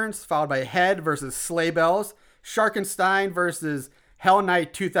Returns, followed by Head versus Sleigh Bells. Sharkenstein versus Hell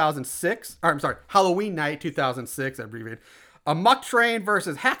Night 2006. Or I'm sorry, Halloween Night 2006, I abbreviated. A Muck Train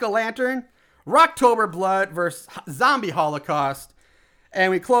versus Hack-O-Lantern. Rocktober Blood versus Zombie Holocaust. And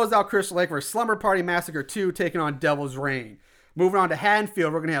we close out Crystal Lake for Slumber Party Massacre 2 taking on Devil's Reign. Moving on to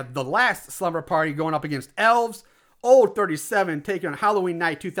Haddonfield, we're going to have The Last Slumber Party going up against Elves. Old 37 taking on Halloween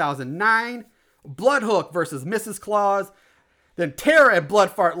Night 2009. Bloodhook versus Mrs. Claus. Then Terror at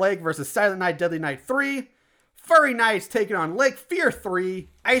Bloodfart Lake versus Silent Night, Deadly Night 3. Furry Nights taking on Lake Fear 3.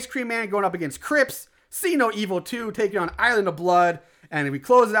 Ice Cream Man going up against Crips. See No Evil 2 taking on Island of Blood. And we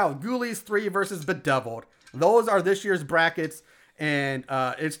close it out with Ghoulies 3 versus Bedeviled. Those are this year's brackets. And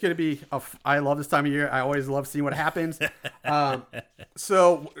it's going to be, I love this time of year. I always love seeing what happens.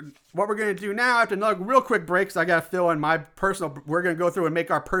 So what we're going to do now, after another real quick break, because I got to fill in my personal, we're going to go through and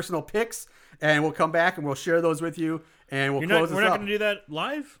make our personal picks. And we'll come back and we'll share those with you. And we'll close this up. We're not going to do that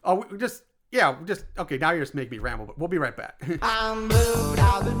live? Oh, okay, now you're just making me ramble, but we'll be right back. I'm blue,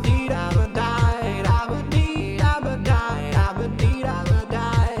 I would need, I would die, I would need, I would die, I would need, I would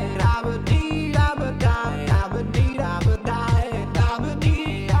die, I would need, I would die, I would need, I would die, I would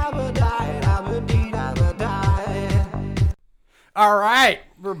need, I would die, I would need, I would die. All right,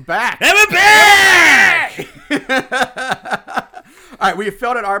 we're back. And we're back! All right, we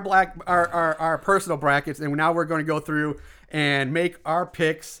filled out our personal brackets, and now we're going to go through and make our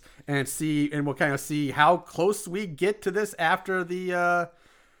picks and see, and we'll kind of see how close we get to this after the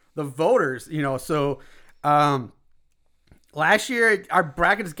voters. You know, so last year our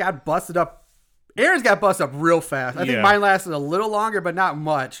brackets got busted up. Aaron's got busted up real fast. I think Yeah. mine lasted a little longer, but not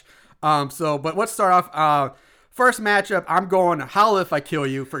much. But let's start off. First matchup, I'm going Holla If I Kill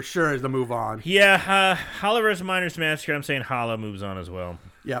You for sure is the move on. Yeah, Holla versus Miners Massacre. I'm saying Holla moves on as well.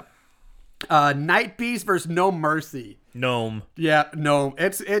 Yep. Night Beast versus No Mercy. Gnome. Yeah, no, they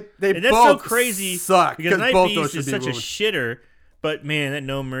And that's both so crazy suck because Night both Beast those is should such be a moved. shitter, but man, that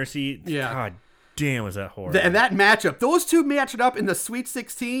No Mercy, Yeah. God damn, was that horrible. And that matchup, those two matched up in the Sweet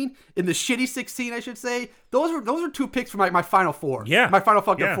 16, in the Shitty 16, I should say. Those were two picks for my Final Four. Yeah. My Final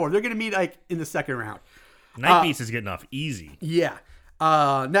fucking Yeah. four. They're gonna meet like in the second round. Night Beast is getting off easy. Yeah.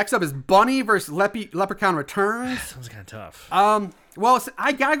 Next up is Bunny versus Leprechaun Returns. Sounds kind of tough. Well,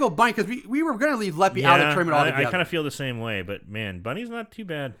 I gotta go Bunny because we were gonna leave Leppy out of the tournament altogether. I kind of feel the same way, but man, Bunny's not too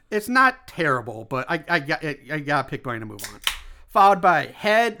bad. It's not terrible, but I gotta pick Bunny to move on. Followed by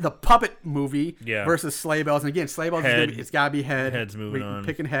Head, the puppet movie, Yeah. versus Sleigh Bells. And again, Sleigh Bells Head. it's gotta be Head. Head's moving on.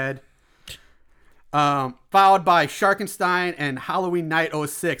 Picking Head. Followed by Sharkenstein and Halloween Night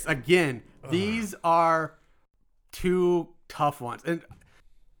 06. Again, these are two tough ones. And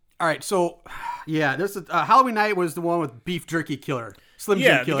all right, so yeah, this is Halloween Night was the one with Beef Jerky Killer, Slim Yeah,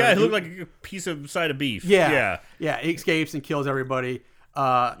 Jim the Killer. guy who looked like a piece of side of beef. yeah, he escapes and kills everybody.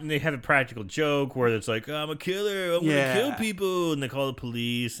 And they have a practical joke where it's like, I'm a killer, I'm Yeah. gonna kill people, and they call the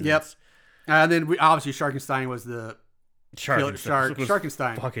police. And Yep. it's And then obviously Sharkenstein was the Sharkenstein.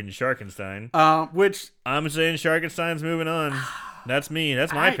 Sharkenstein. Fucking Sharkenstein. Which I'm saying Sharkenstein's moving on. That's me.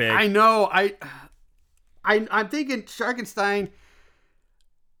 That's my pick. I know. I'm thinking Sharkenstein.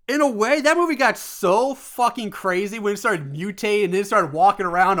 In a way, that movie got so fucking crazy when it started mutating and then it started walking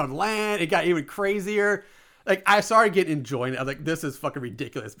around on land. It got even crazier. Like, I started getting enjoying it. I was like, this is fucking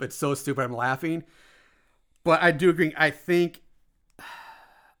ridiculous, but it's so stupid. I'm laughing. But I do agree. I think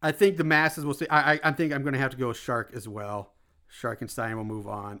the masses will say. I think I'm going to have to go with Shark as well. Sharkenstein will move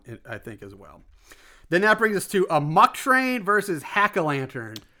on, I think, as well. Then that brings us to A Muck Train versus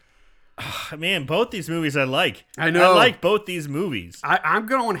Hack-A-Lantern. Man, both these movies I like. I know. I like both these movies. I'm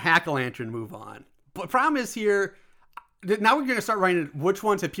going Hack-A-Lantern move on. But problem is here, now we're going to start writing which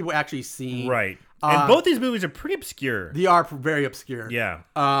ones have people actually seen. Right. And both these movies are pretty obscure. They are very obscure. Yeah.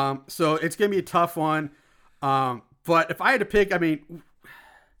 So it's going to be a tough one. But if I had to pick, I mean,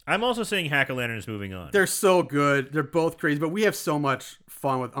 I'm also saying Hack-A-Lantern is moving on. they're so good. They're both crazy, but we have so much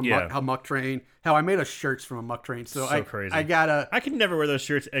fun with A Muck Train. Hell, I made us shirts from A Muck Train. So crazy. I can never wear those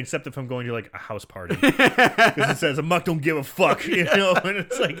shirts except if I'm going to like a house party. Because it says, A Muck don't give a fuck. You know? And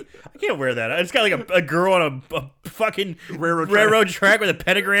it's like, I can't wear that. It's got like a girl on a fucking railroad track with a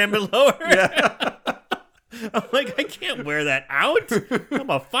pentagram below her. Yeah. I'm like, I can't wear that out. I'm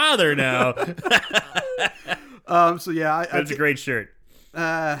a father now. So yeah. It's a great shirt.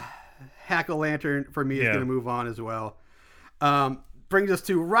 Hack-A-Lantern for me is going to move on as well. Brings us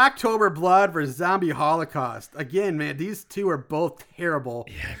to Rocktober Blood versus Zombie Holocaust. Again, man, these two are both terrible.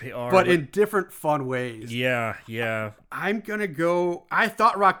 Yeah, they are. But in different fun ways. Yeah, yeah. I'm going to go... I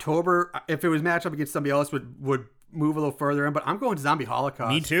thought Rocktober, if it was matched up against somebody else, would move a little further in, but I'm going Zombie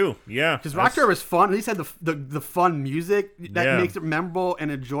Holocaust. Me too, yeah. Because Rocktober is fun. At least had the fun music that makes it memorable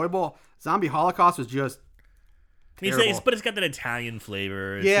and enjoyable. Zombie Holocaust was just... But it's got that Italian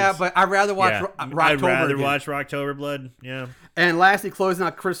flavor. But I'd rather watch Rocktober. I'd rather watch Rocktober Blood. Yeah. And lastly, closing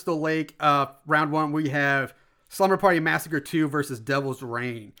out Crystal Lake, round one, we have Slumber Party Massacre 2 versus Devil's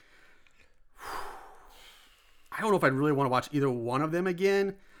Reign. I don't know if I'd really want to watch either one of them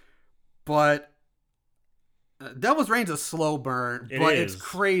again, but Devil's Reign's a slow burn, but it's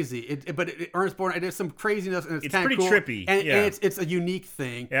crazy. But it earns born. There's some craziness, and it's kind of pretty cool. trippy, and it's a unique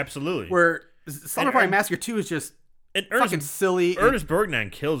thing. Absolutely. Where Slumber Party Massacre 2 is just fucking silly. Ernest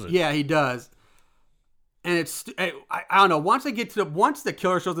Borgnine kills it. Yeah, he does. And it's I don't know. Once the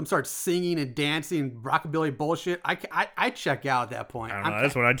killer shows them start singing and dancing rockabilly bullshit, I check out at that point. I don't know.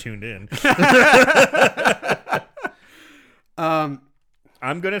 That's when I tuned in.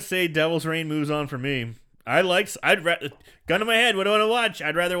 I'm gonna say Devil's Reign moves on for me. Gun to my head. What do I want to watch?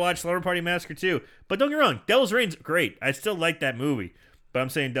 I'd rather watch Slumber Party Massacre 2. But don't get me wrong, Devil's Reign's great. I still like that movie. But I'm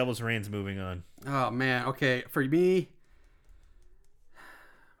saying Devil's Reign's moving on. Oh man, okay. For me,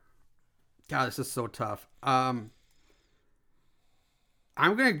 God, this is so tough. I'm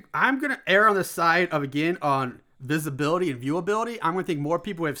gonna err on the side of on visibility and viewability. I'm gonna think more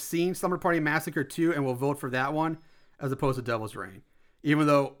people have seen Slumber Party Massacre 2 and will vote for that one as opposed to Devil's Reign. Even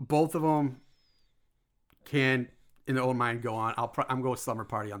though both of them can, in their own mind, go on. I'm going with Slumber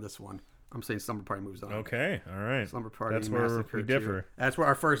Party on this one. I'm saying Slumber Party moves on. Okay, all right. Slumber Party. That's where Massacre we differ. 2. That's where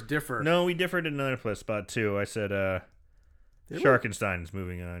our first differ. No, we differed in another spot too. I said Sharkenstein's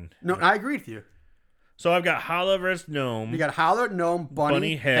moving on. No, I agree with you. So I've got Holla versus Gnome. You got Holla, Gnome,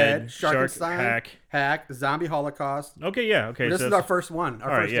 Bunny Head, Sharkenstein, Hack, Zombie Holocaust. Okay, yeah, okay. This is our first one.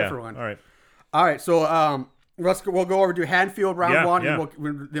 Our first different one. All right. So we'll go over to Haddonfield round one,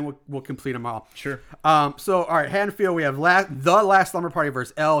 and then we'll complete them all. Sure. So all right, Haddonfield, we have the Last Slumber Party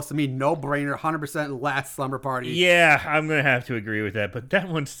versus Ellis. To me, no brainer, 100% Last Slumber Party. Yeah, I'm gonna have to agree with that. But that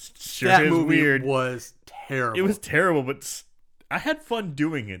one's that is movie weird. Was terrible. It was terrible, but I had fun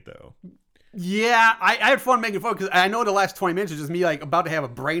doing it though. Yeah, I had fun making fun because I know the last 20 minutes is just me like about to have a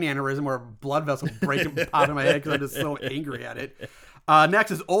brain aneurysm or a blood vessel breaking out of my head because I'm just so angry at it.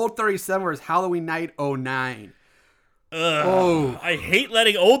 Next is Old 37 versus Halloween Night 09. I hate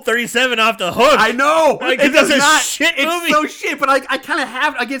letting Old 37 off the hook. I know. Like, it's a shit movie. It's so shit, but I kind of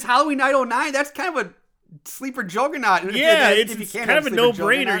have against Halloween Night 09. That's kind of a sleeper juggernaut. It's kind of a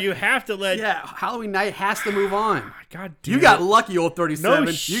no-brainer. You have to let... Yeah, Halloween Night has to move on. God damn You got lucky, Old 37.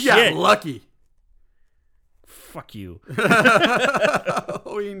 No you got lucky. Fuck you.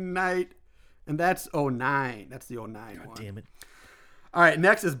 Halloween Night. And that's 09. That's the 09 God one. Damn it. All right,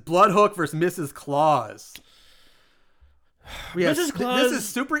 next is Bloodhook versus Mrs. Claus. Mrs. Claus. This is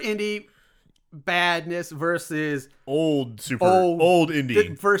super indie badness versus old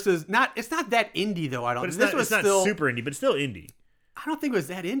indie versus not. It's not that indie though. I don't. But it's not super indie, but still indie. I don't think it was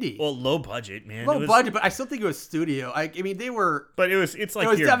that indie. Well, low budget, man. Low budget, but I still think it was studio. I mean, they were. But it's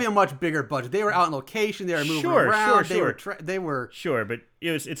definitely a much bigger budget. They were out on location. They were moving around. Sure. They were sure, but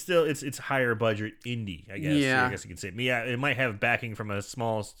it's still higher budget indie. I guess. Yeah. I guess you could say. Yeah, it might have backing from a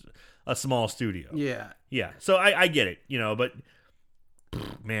small a small studio. Yeah. Yeah. So I get it, but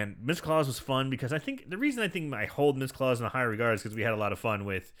man, Miss Claus was fun because I think the reason I think I hold Miss Claus in a high regard is because we had a lot of fun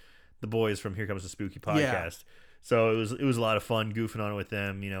with the boys from Here Comes the Spooky podcast. Yeah. So it was a lot of fun goofing on it with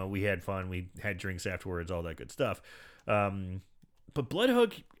them. We had fun. We had drinks afterwards, all that good stuff. But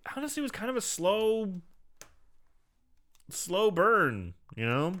Bloodhook honestly was kind of a slow burn.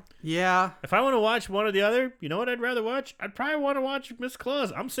 Yeah. If I want to watch one or the other, you know what I'd rather watch? I'd probably want to watch Miss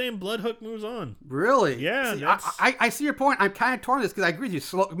Claus. I'm saying Bloodhook moves on. Really? Yeah, See, I see your point. I'm kind of torn on this because I agree with you.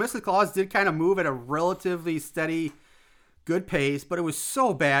 Mrs. Claus did kind of move at a relatively steady, good pace, but it was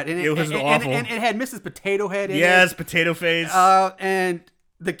so bad. And It was awful. And it had Mrs. Potato Head in it. Yes, Potato Face. And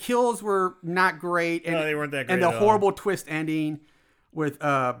the kills were not great. And, No, they weren't that great And the at all. horrible twist ending with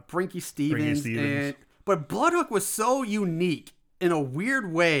Brinky Stevens. But Bloodhook was so unique in a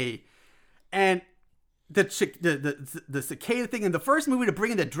weird way. And the cicada thing in the first movie to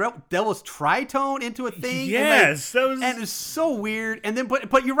bring in the Devil's Tritone into a thing. Yes, and it was so weird. And then,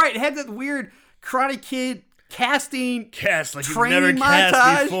 but you're right, it had that weird Karate Kid casting Cast like you've training never cast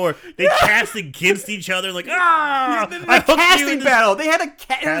montage. before. They cast against each other like, The I hooked you casting in this-" battle. They had it was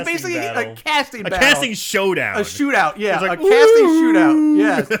Casting basically battle. a casting A battle. casting showdown. A shootout, yeah. It's like, a casting "Woo!" shootout.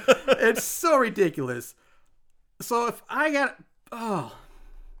 Yes. It's so ridiculous. So if I got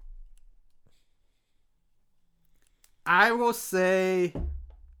I will say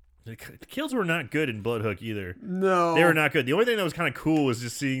The kills were not good in Bloodhook either. no. They were not good. The only thing that was kind of cool was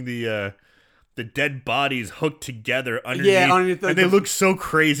just seeing the dead bodies hooked together underneath. Yeah, underneath and they look so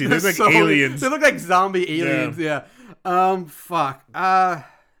crazy. They look like So- aliens. They look like zombie aliens, yeah. Fuck.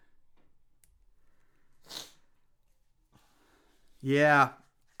 Yeah.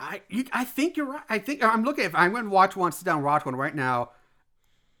 I think you're right. I think I'm looking. If I'm going to watch one, sit down, and watch one right now.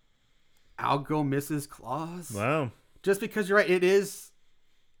 I'll go Mrs. Claus. Wow. Just because you're right, it is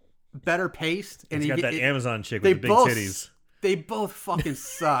better paced, and It's you got get that it- Amazon chick they with the big both titties. They both fucking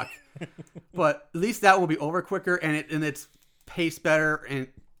suck. But at least that will be over quicker, and it's paced better.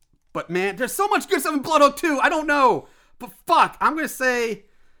 But man, there's so much good stuff in Bloodhook too. I don't know, but fuck, I'm gonna say.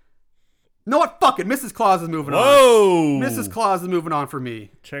 No, what? Fuck it. Mrs. Claus is moving on. Whoa! Mrs. Claus is moving on for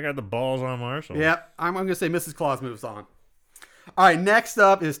me. Check out the balls on Marshall. Yep, I'm gonna say Mrs. Claus moves on. All right, next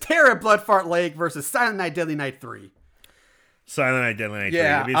up is Terror at Bloodfart Lake versus Silent Night, Deadly Night 3. Silent Night, Deadly Night 3.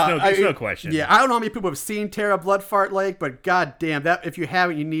 Yeah, I mean, it's no question. Yeah, I don't know how many people have seen Terror at Bloodfart Lake, but goddamn, that if you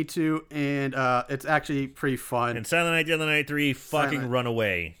haven't, you need to, and it's actually pretty fun. And Silent Night, Deadly Night 3, fucking Silent- run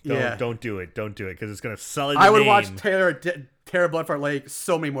away. Yeah. Don't do it, because it's gonna sully the I would name. watch Terror at Bloodfart Lake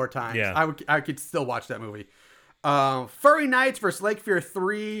so many more times. Yeah. I could still watch that movie. Furry Nights versus Lake Fear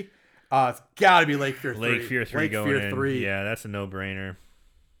 3. It's got to be Lake Fear 3. Lake Fear 3 Lake going Fear in. 3. Yeah, that's a no-brainer.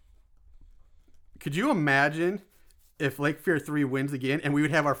 Could you imagine if Lake Fear 3 wins again and we would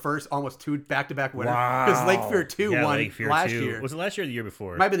have our first almost two back-to-back winners? Because Lake Fear 2 Yeah, won Lake Fear last 2. year. Was it last year or the year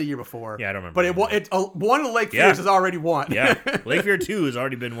before? Might be the year before. Yeah, I don't remember. But one of the Lake Yeah. Fears has already won. Yeah, Lake Fear 2 has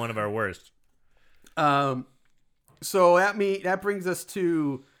already been one of our worst. So that brings us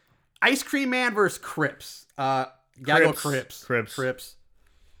to Ice Cream Man versus Crips. Gotta go Crips. Crips.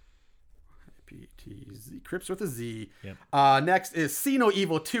 P-T-Z. Crips with a Z. Yep. Next is See No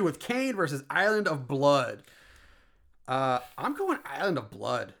Evil 2 with Kane versus Island of Blood. I'm going Island of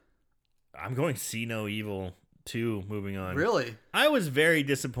Blood. I'm going See No Evil 2, moving on. Really? I was very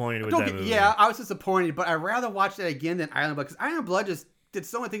disappointed with that movie. Yeah, I was disappointed, but I'd rather watch that again than Island of Blood, because Island of Blood just did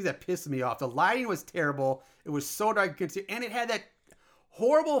so many things that pissed me off. The lighting was terrible. It was so dark, and it had that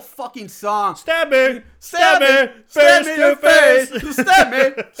horrible fucking song. Stab me! Stab me Face in to the face.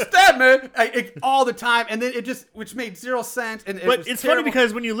 face. Stab me, all the time, and then which made zero sense. And But it's funny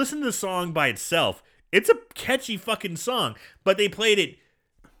because when you listen to the song by itself, it's a catchy fucking song, but they played it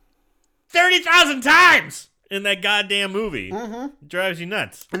 30,000 times in that goddamn movie. Mm-hmm. Drives you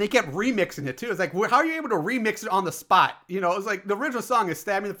nuts. And they kept remixing it too. It's like, how are you able to remix it on the spot? You know, it's like the original song is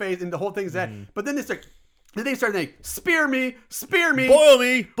 "Stab Me in the Face" and the whole thing's that. But then they start saying, "Spear me, Boil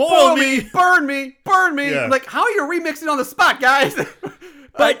me, boil me. burn me, burn me." Yeah. Like, how are you remixing on the spot, guys?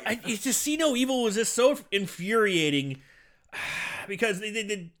 But it's just See No Evil was just so infuriating because they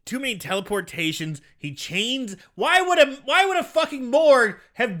did too many teleportations. He chains. Why would a fucking morgue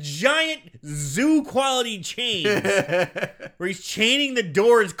have giant zoo quality chains where he's chaining the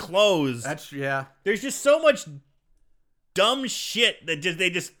doors closed? Yeah. There's just so much dumb shit that they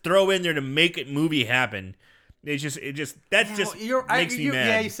just throw in there to make a movie happen. Makes me mad.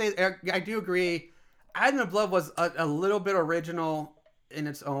 Yeah, you say. I do agree. Island of Blood was a little bit original in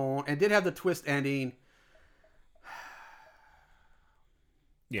its own, and did have the twist ending.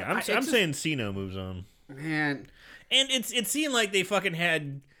 Yeah, I'm saying Sino moves on. Man, And it seemed like they fucking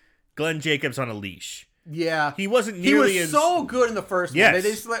had Glenn Jacobs on a leash. Yeah, He wasn't he nearly was as so good in the first Yes.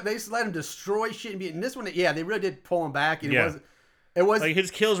 one. They just let him destroy shit. And in this one, yeah, they really did pull him back. And Yeah. it was like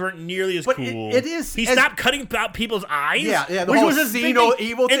his kills weren't nearly as But cool. it is He as- stopped cutting out people's eyes. Yeah, the which whole was his see big no thing.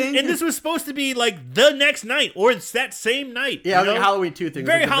 evil thing. And this was supposed to be like the next night, or it's that same night. Yeah, you like know? a Halloween 2 thing.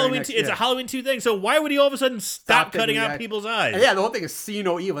 Very Like the Halloween. next- It's yeah. a Halloween 2 thing. So why would he all of a sudden stop cutting taking out the eye- people's eyes? Yeah, the whole thing is see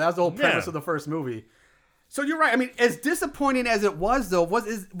no evil. That was the whole premise Yeah. of the first movie. So you're right. I mean, as disappointing as it was, though, was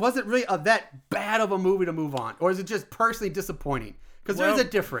it really that bad of a movie to move on, or is it just personally disappointing? Because there's Well- a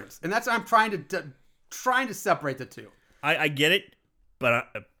difference, and that's I'm trying to separate the two. I get it, but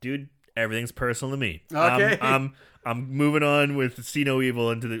dude, everything's personal to me. Okay. I'm moving on with See No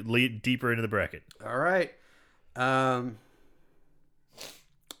Evil into the deeper into the bracket. All right.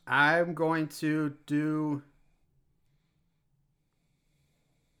 I'm going to do.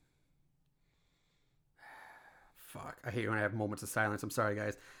 Fuck! I hate when I have moments of silence. I'm sorry,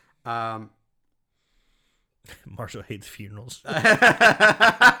 guys. Marshall hates funerals. I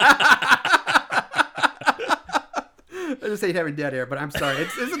just hate having dead air, but I'm sorry.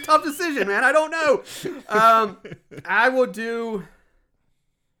 It's a tough decision, man. I don't know. I will do.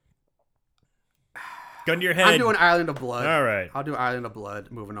 Gun to your head. I'm doing Island of Blood. All right. I'll do Island of Blood.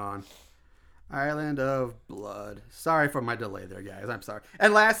 Moving on. Island of Blood. Sorry for my delay there, guys. I'm sorry.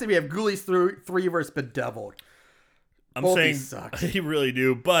 And lastly, we have Ghoulies 3 versus Bedeviled. I'm Both saying these suck. they really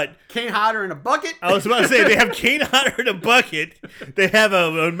do, but Kane Hodder in a bucket. I was about to say they have Kane Hodder in a bucket. They have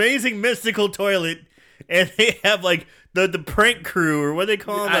an amazing mystical toilet, and they have like the prank crew or what they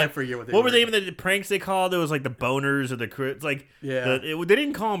call them. I forget what they were were. they even the pranks they called? It was like the boners or the crew. It's like Yeah. they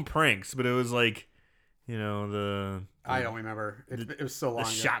didn't call them pranks, but it was like the I don't remember. It was so long ago.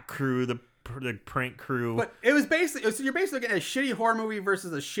 shot crew, the prank crew. But it was basically, so you're basically getting a shitty horror movie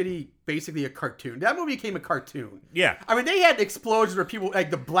versus basically a cartoon. That movie became a cartoon. Yeah. I mean, they had explosions where people, like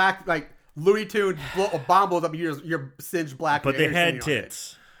the black, like Looney Tunes, a bomb blows up your singed black. But they hair had standing on it.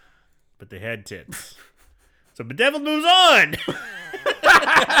 tits. But they had tits. So Bedeviled moves on.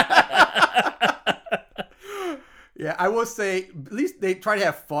 Yeah, I will say, at least they try to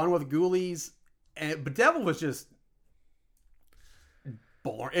have fun with Ghoulies. And Bedeviled was just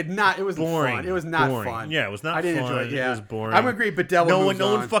boring. It was Boring. fun. It was not Boring. fun. Yeah, it was not I didn't fun. enjoy it. Yeah. It was boring. I'm gonna agree. Bedeviled. No moves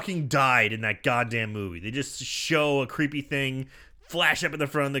one on. fucking died in that goddamn movie. They just show a creepy thing, flash up in the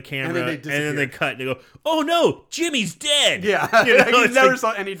front of the camera, then they and then they disappear. cut. And they go, "Oh no, Jimmy's dead." Yeah, You know, you it's never like,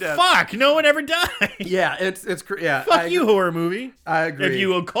 saw any death. Fuck, no one ever died. Yeah, it's yeah. Fuck you, horror movie. I agree. If you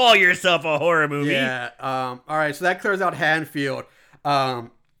will call yourself a horror movie. Yeah. All right. So that clears out Hanfield.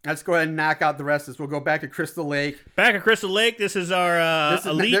 Let's go ahead and knock out the rest of this. We'll go back to Crystal Lake. Back at Crystal Lake, this is our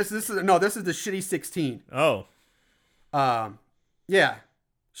elite. This is the shitty 16. Oh, Yeah,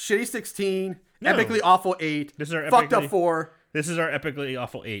 shitty 16. No. Epically awful 8. This is our fucked epically- up 4. this is our epically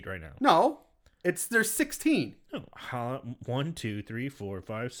awful 8 right now. No, there's 16, Oh, 1, 2, 3, 4,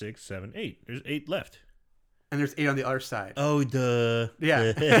 5, 6, 7, 8. There's 8 left. and there's 8 on the other side. Oh, duh.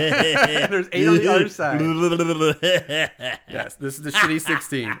 Yeah, there's 8 on the other side. Yes, this is the shitty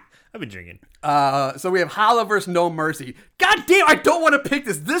 16. I've been drinking. So we have Hala versus No Mercy. God damn, I don't want to pick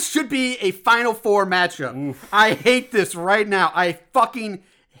this. This should be a Final Four matchup. I hate this right now. I fucking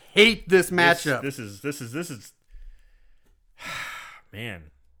hate this matchup. This is man,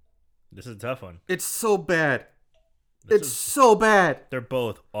 this is a tough one. It's so bad. This It's is- so bad. They're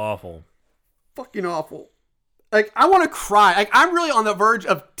both awful. Fucking awful. Like, I want to cry. Like, I'm really on the verge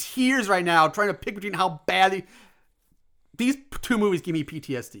of tears right now trying to pick between how bad these two movies give me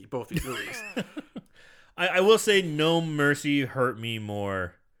PTSD, both these movies. I will say No Mercy hurt me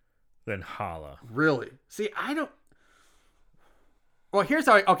more than Hala. Really. See, I don't. Well, here's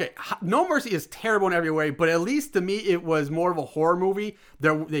how. Okay, No Mercy is terrible in every way, but at least to me, it was more of a horror movie.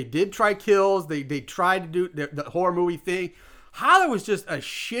 They did try kills. They tried to do the horror movie thing. Hala was just a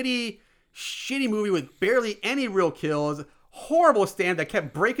shitty movie with barely any real kills. Horrible stand that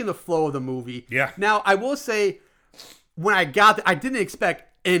kept breaking the flow of the movie. Yeah. Now, I will say, when I got I didn't expect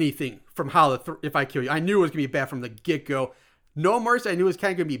anything from Hala If I Kill You. I knew it was going to be bad from the get-go. No Mercy, I knew it was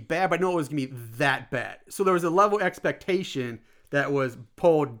kind of going to be bad, but I knew it was going to be that bad. So there was a level of expectation that was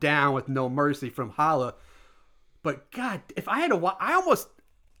pulled down with No Mercy from Hala. But God, if I had to watch, I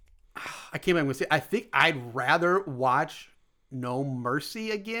can't even say, I think I'd rather watch No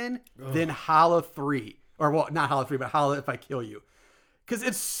Mercy again than Hala 3. Or, well, not Hala 3, but Hala If I Kill You. Because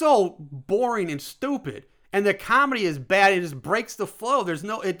it's so boring and stupid. And the comedy is bad. It just breaks the flow.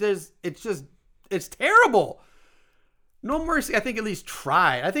 It's terrible. No Mercy, I think at least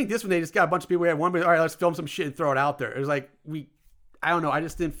tried. I think this one, they just got a bunch of people who had one, all right, let's film some shit and throw it out there. It was like, I don't know. I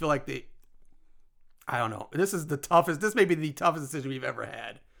just didn't feel like I don't know. This may be the toughest decision we've ever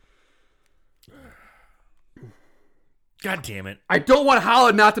had. God damn it. I don't want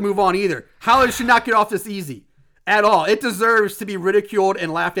Holland not to move on either. Holland should not get off this easy at all. It deserves to be ridiculed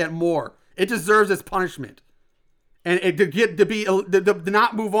and laughed at more. It deserves its punishment. And to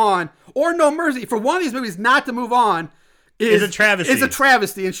not move on, or No Mercy, for one of these movies not to move on is a travesty. Is a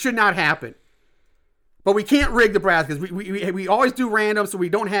travesty and should not happen. But we can't rig the brass because we always do random, so we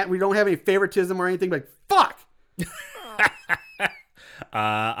don't have any favoritism or anything. But fuck.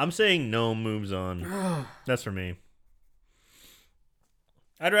 I'm saying no moves on. That's for me.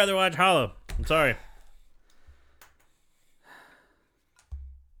 I'd rather watch Hollow. I'm sorry.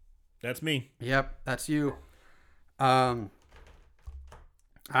 That's me. Yep, that's you. I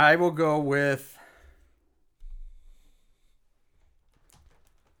will go with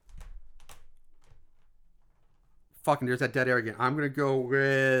fucking. There's that dead air again. I'm gonna go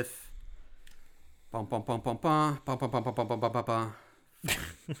with bum bum bum bum bum bum bum bum bum bum bum bum bum.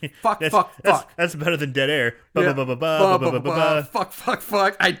 Fuck. That's better than dead air. Fuck.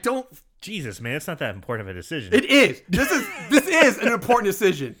 I don't. Jesus, man, it's not that important of a decision. It is. This is an important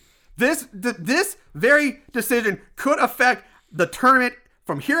decision. This very decision could affect the tournament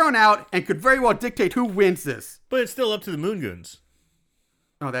from here on out and could very well dictate who wins this. But it's still up to the Moon Goons.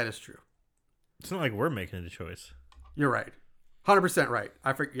 Oh, that is true. It's not like we're making the choice. You're right. 100% right.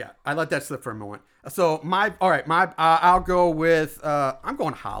 I let that slip for a moment. So I'll go with I'm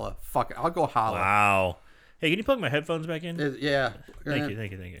going Holla. Fuck it. I'll go Holla. Wow. Hey, can you plug my headphones back in? Yeah. Thank you.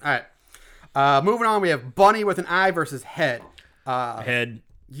 All right. Moving on, we have Bunny with an eye versus Head. Head.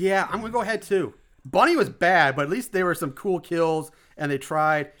 Yeah, I'm going to go Head too. Bunny was bad, but at least there were some cool kills and they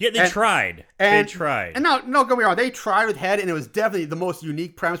tried. Yeah, they tried. And no, don't get me wrong. They tried with Head and it was definitely the most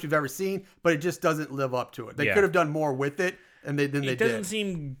unique premise we've ever seen, but it just doesn't live up to it. They could have done more with it than they did. It doesn't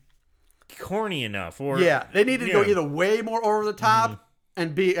seem corny enough. They needed to go either way more over the top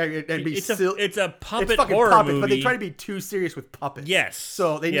and be silly. It's a puppet fucking horror puppets, movie. but they try to be too serious with puppets. Yes.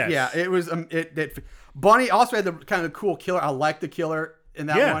 So it was Bunny also had the kind of cool killer. I liked the killer in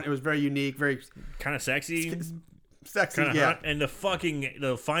that one. It was very unique, very kind of sexy, hot. And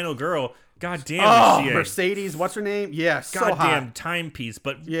the final girl, god damn, oh, Mercedes, what's her name? Yeah, so hot. Goddamn timepiece,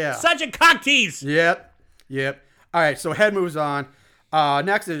 but yeah, such a cock tease. Yep. All right, so Head moves on.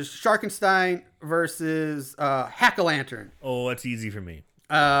 Next is Sharkenstein versus Hack-a-Lantern. Oh, that's easy for me.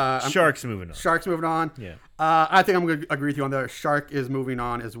 Shark's moving on. Shark's moving on. Yeah. I think I'm going to agree with you on that. Shark is moving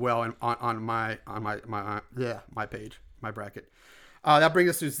on as well on my page, my bracket. That brings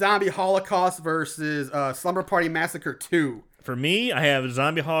us to Zombie Holocaust versus Slumber Party Massacre 2. For me, I have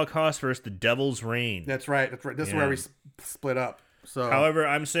Zombie Holocaust versus The Devil's Reign. That's right. This is where we split up. So, however,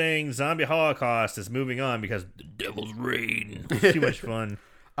 I'm saying Zombie Holocaust is moving on because The Devil's Reign is too much fun.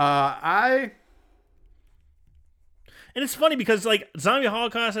 And it's funny because Zombie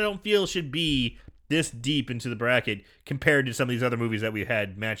Holocaust, I don't feel should be this deep into the bracket compared to some of these other movies that we've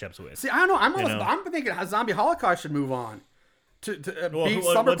had matchups with. See, I don't know. I'm thinking Zombie Holocaust should move on to beat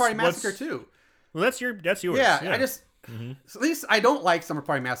Slumber Party Massacre 2. Well, that's yours. Yeah. I just at least I don't like Slumber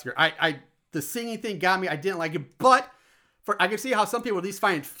Party Massacre. The singing thing got me. I didn't like it, but I can see how some people at least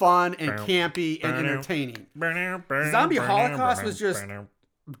find it fun and campy and entertaining. Zombie Holocaust was just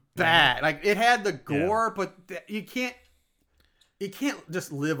bad. It had the gore, but you can't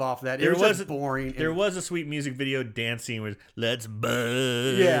just live off that. It was just boring. There was a sweet music video dance scene with "Let's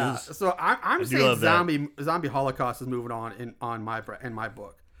Buzz." Yeah, so I'm saying Zombie Holocaust is moving on in my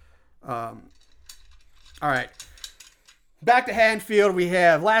book. All right, back to Haddonfield. We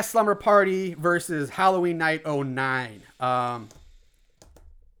have Last Slumber Party versus Halloween Night 09. But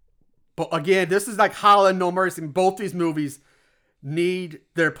again, this is like Holland, No Mercy. Both these movies need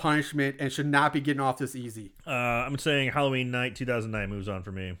their punishment and should not be getting off this easy. I'm saying Halloween Night 2009 moves on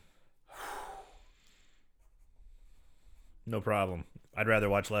for me. No problem. I'd rather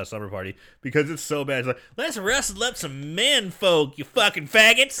watch Last Slumber Party because it's so bad. It's like, let's wrestle up some men folk, you fucking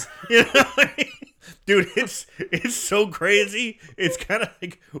faggots. You know? Dude, it's so crazy. It's kind of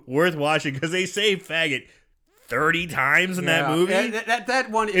worth watching because they say faggot 30 times in that movie. That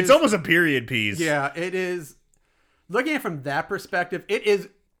one is... It's almost a period piece. Yeah, it is. Looking at it from that perspective, it is.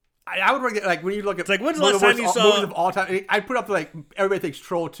 I would rate it when you look at. It's when's the last time you saw movies of all time? I put up everybody thinks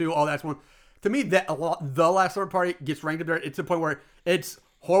Troll 2. Oh, that's one. To me, the Last Slumber Party gets ranked up there. It's to the point where it's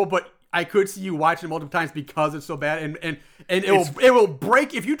horrible, but I could see you watching it multiple times because it's so bad, and it will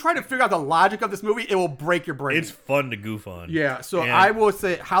break if you try to figure out the logic of this movie. It will break your brain. It's fun to goof on. Yeah, so I will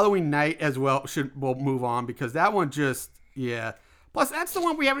say Halloween Night as well will move on because that one just Plus, that's the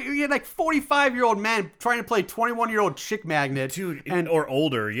one we had 45-year-old men trying to play 21-year-old chick magnet. Dude, or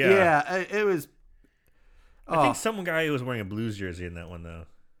older, yeah. Yeah, it was... I think some guy was wearing a Blues jersey in that one, though.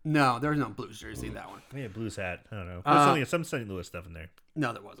 No, there's no Blues jersey in that one. Maybe a Blues hat. I don't know. There's some St. Louis stuff in there.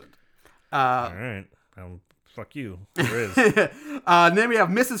 No, there wasn't. All right. Fuck you. There is. Then we have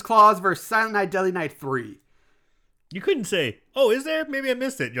Mrs. Claus versus Silent Night, Deadly Night 3. You couldn't say, oh, is there? Maybe I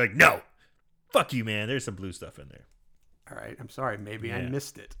missed it. You're like, no. Fuck you, man. There's some blue stuff in there. All right, I'm sorry. Maybe I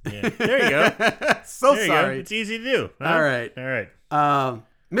missed it. Yeah. There you go. So There you sorry. go. It's easy to do. Huh? All right. All right.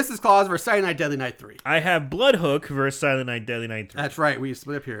 Mrs. Claus versus Silent Night, Deadly Night 3. I have Bloodhook versus Silent Night, Deadly Night 3. That's right. We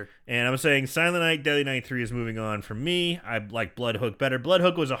split up here. And I'm saying Silent Night, Deadly Night 3 is moving on for me. I like Bloodhook better.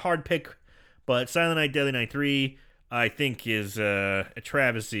 Bloodhook was a hard pick, but Silent Night, Deadly Night 3, I think, is a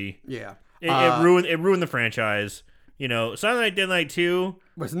travesty. Yeah. It ruined the franchise. You know, Silent Night, Deadly Night 2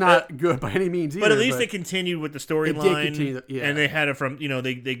 was not good by any means either. but at least they continued with the storyline. continue, yeah. And they had it from,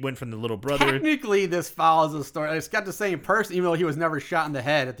 they went from the little brother. Technically, this follows the story. It's got the same person, even though he was never shot in the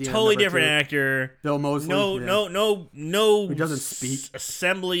head at the end. Totally of number different 2. actor. Bill Moseley. No. He doesn't speak.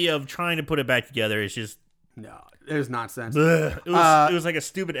 Assembly of trying to put it back together. It's just. No, it was nonsense. Ugh. It was like a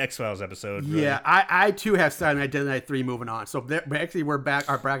stupid X-Files episode. Really. Yeah, I too have Silent Night, Deadly Night 3 moving on. So actually, we're back.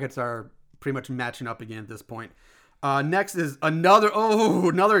 Our brackets are pretty much matching up again at this point. Next is another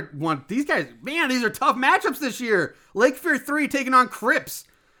one. These guys, man, these are tough matchups this year. Lake Fear 3 taking on Crips.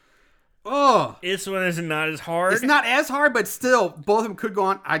 Oh, This one is not as hard. it's not as hard, but still, both of them could go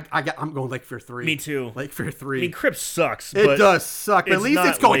on. I'm going Lake Fear 3. Me too. Lake Fear 3. I mean, Crips sucks. It but does suck, but at it's least not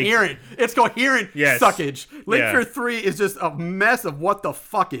it's coherent. It's coherent Yes. suckage. Lake Yeah. Fear 3 is just a mess of what the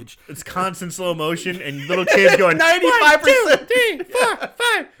fuckage. It's constant slow motion and little kids going 95%. 1, 2, 3, 4,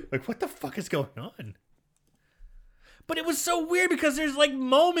 5. Like, what the fuck is going on? But it was so weird because there's like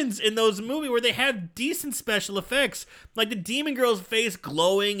moments in those movies where they have decent special effects, like the demon girl's face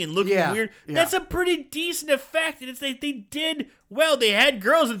glowing and looking Yeah, weird. yeah. That's a pretty decent effect, and it's like they did well. They had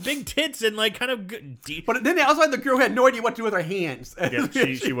girls with big tits and like kind of good. But then they also had the girl who had no idea what to do with her hands. Yeah,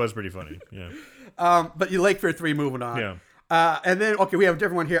 she was pretty funny. Yeah, But you Lake Fear 3 moving on. yeah. And then, okay, we have a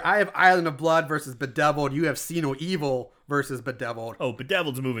different one here. I have Island of Blood versus Bedeviled. You have See No Evil versus Bedeviled. Oh,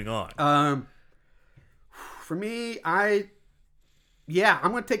 Bedeviled's moving on. For me, I'm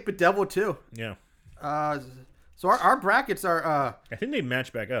going to take Bedeviled too. Yeah, So our brackets are, I think they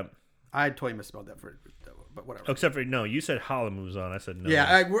match back up. I totally misspelled that for Bedeviled, but whatever. Except for no, you said Hollow moves on. I said no.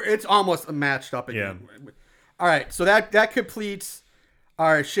 Yeah, it's almost matched up again. All right, so that completes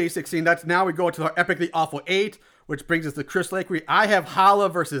our Shea 16. That's now we go to our Epically Awful 8, which brings us to Chris Lakery. I have Holla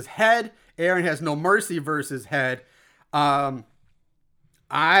versus Head. Aaron has No Mercy versus Head.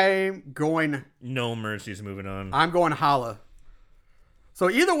 I'm going No Mercy's moving on. Holla. So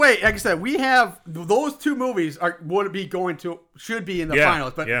either way, like I said, we have those two movies should be in the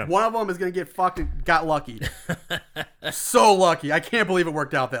finals, but one of them is going to get fucking got lucky. So lucky. I can't believe it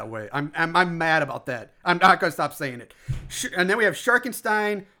worked out that way. I'm mad about that. I'm not going to stop saying it. And then we have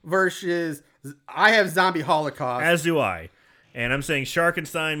Sharkenstein versus I have Zombie Holocaust. As do I. And I'm saying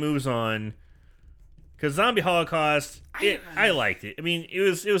Sharkenstein moves on. Because Zombie Holocaust, I liked it. I mean, it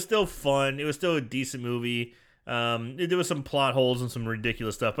was still fun. It was still a decent movie. There was some plot holes and some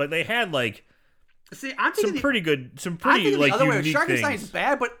ridiculous stuff, but they had like I'm some pretty like the other way. unique Sharkenstein's things.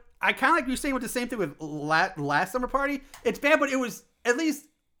 bad, but I kind of like you saying with the same thing with last Summer Party. It's bad, but it was at least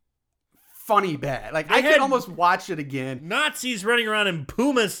funny bad. Like I could almost watch it again. Nazis running around in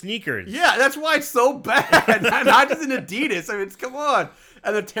Puma sneakers. Yeah, that's why it's so bad. Not just in Adidas. I mean, come on.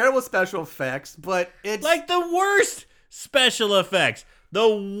 And the terrible special effects, but it's Like the worst special effects. The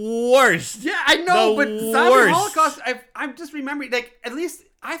worst. Yeah, I know, The but Zombie worst. Holocaust, I'm just remembering, like, at least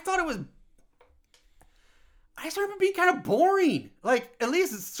I thought it was. I just remember being kind of boring. Like, at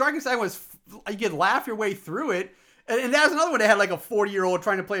least Sharkenstein was, you could laugh your way through it. And that was another one that had like a 40-year-old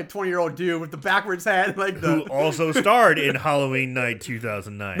trying to play a 20-year-old dude with the backwards hat, and like Who also starred in Halloween Night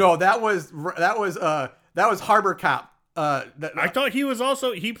 2009. No, that was Harbor Cop. I thought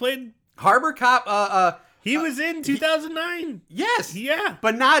he played. Harbor Cop. He was in 2009. Yes. Yeah.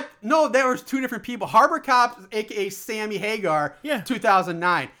 But there was two different people. Harbor Cop, aka Sammy Hagar. Yeah.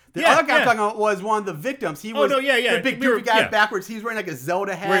 2009. The other guy I'm talking about was one of the victims. He was the big goofy guy backwards. He's wearing like a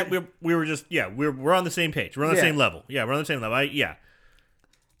Zelda hat. We were just we're on the same page. We're on the same level. Yeah, we're on the same level.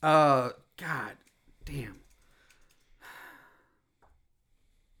 God damn.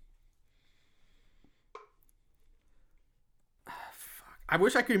 I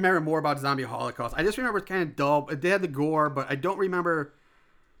wish I could remember more about Zombie Holocaust. I just remember it's kind of dull. They had the gore, but I don't remember.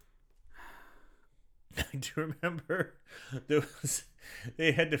 I do remember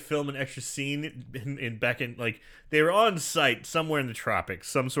they had to film an extra scene they were on site somewhere in the tropics,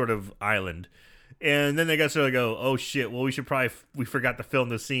 some sort of island. And then they got to go, oh shit, well we forgot to film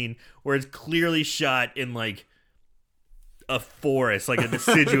the scene where it's clearly shot in like a forest, like a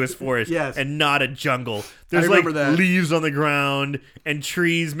deciduous forest, Yes. and not a jungle. There's like remember that. leaves on the ground and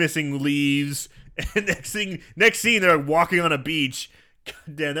trees missing leaves. And next scene, they're walking on a beach.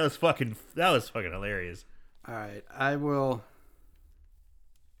 God damn, that was fucking hilarious. All right,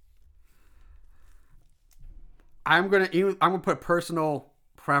 I'm gonna put personal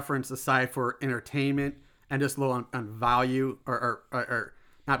preference aside for entertainment and just a little on value or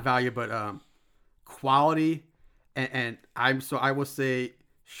not value, but quality. And I will say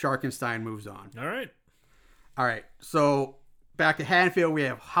Sharkenstein moves on. All right. So back to Haddonfield, we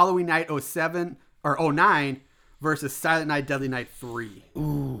have Halloween Night 07 or 09 versus Silent Night, Deadly Night 3.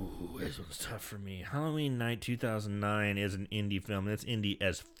 Ooh, this one's tough for me. Halloween Night 2009 is an indie film. It's indie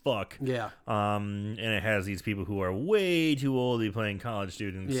as fuck. Yeah. And it has these people who are way too old to be playing college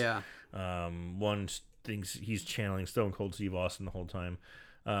students. Yeah. One thinks he's channeling Stone Cold Steve Austin the whole time.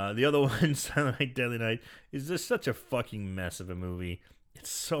 The other one, Silent Night, Deadly Night, is just such a fucking mess of a movie. It's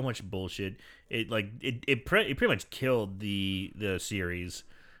so much bullshit. It pretty much killed the series.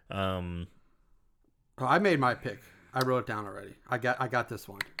 I made my pick. I wrote it down already. I got this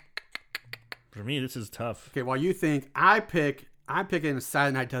one. For me, this is tough. Okay, while you think, I'm picking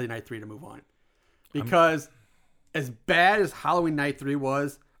Silent Night, Deadly Night 3 to move on. Because as bad as Halloween Night 3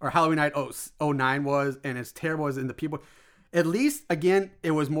 was, or Halloween Night 09 was, and as terrible as in the people, at least, again,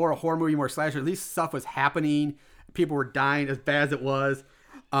 it was more a horror movie, more slasher. At least stuff was happening. People were dying as bad as it was.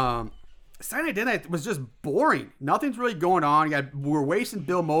 Silent Night, Deadly Night was just boring. Nothing's really going on. We're wasting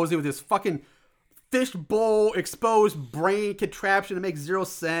Bill Moseley with this fucking fishbowl exposed brain contraption that makes zero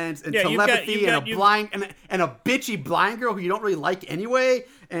sense, and telepathy and a bitchy blind girl who you don't really like anyway.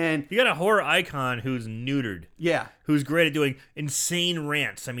 And you got a horror icon who's neutered. Yeah. Who's great at doing insane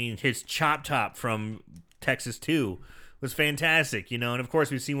rants. I mean, his Chop Top from Texas 2 was fantastic, and of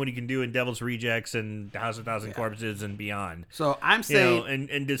course we've seen what he can do in Devil's Rejects and House of Thousand Corpses and beyond. So I'm saying,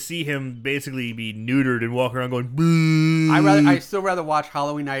 and to see him basically be neutered and walk around going, boo. I still rather watch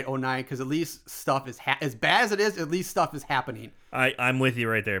Halloween Night 09 because at least stuff is as bad as it is. At least stuff is happening. I'm with you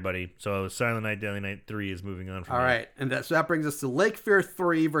right there, buddy. So Silent Night, Deadly Night 3 is moving on from All right, and so that brings us to Lake Fear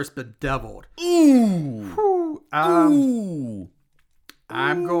 3 versus Bedeviled. Ooh. Whew. Ooh.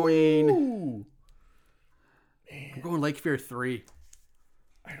 I'm going Lake Fear 3.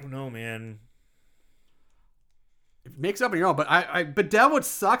 I don't know, man. It makes up on your own, but Bedeviled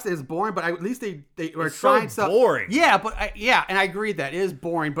sucks. It's boring, but at least they were It's trying so boring. Yeah, but and I agree that it is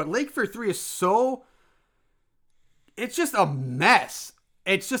boring. But Lake Fear 3 is it's just a mess.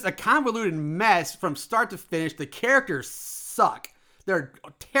 It's just a convoluted mess from start to finish. The characters suck. They're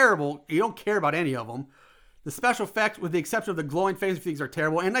terrible. You don't care about any of them. The special effects, with the exception of the glowing face things, are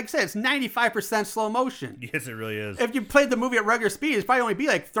terrible. And like I said, it's 95% slow motion. Yes, it really is. If you played the movie at regular speed, it'd probably only be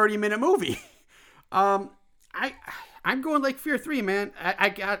like 30-minute movie. I'm going Lake Fear 3, man.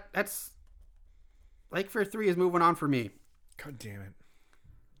 Lake Fear 3 is moving on for me. God damn it.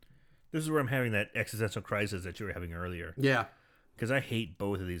 This is where I'm having that existential crisis that you were having earlier. Yeah. Because I hate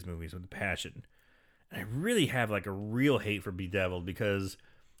both of these movies with passion. And I really have like a real hate for Bedeviled because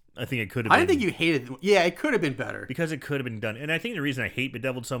I think it could have been. I didn't think you hated it. Yeah, it could have been better. Because it could have been done. And I think the reason I hate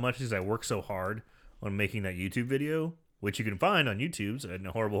Bedeviled so much is I work so hard on making that YouTube video, which you can find on YouTube's and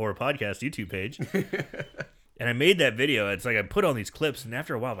the Horrible Horror Podcast YouTube page. And I made that video. It's like I put on these clips, and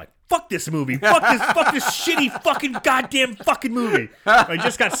after a while, I'm like, fuck this movie. Fuck this shitty fucking goddamn fucking movie. I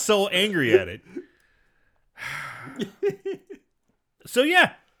just got so angry at it. So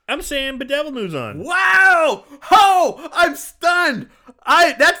yeah, I'm saying Bedeviled moves on. Wow! Oh, I'm stunned.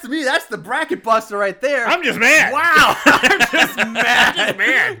 That's me. That's the bracket buster right there. I'm just mad. Wow! I'm just mad. I'm just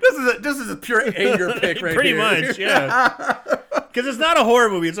mad. This is a pure anger pick right Pretty here. much, yeah. Because it's not a horror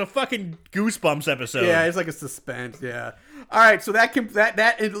movie; it's a fucking Goosebumps episode. Yeah, it's like a suspense. Yeah. All right, so that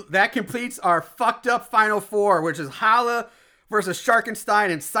completes our fucked up final four, which is Hala versus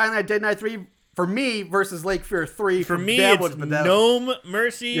Sharkenstein and Silent Night, Dead Night 3 for me versus Lake Fear 3. For me, it's Gnome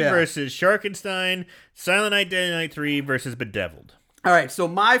Mercy Yeah. versus Sharkenstein, Silent Night, Dead Night 3 versus Bedeviled. All right, so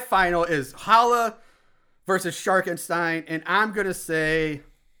my final is Hala versus Sharkenstein, and I'm gonna say,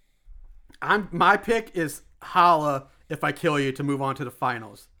 my pick is Hala if I kill you to move on to the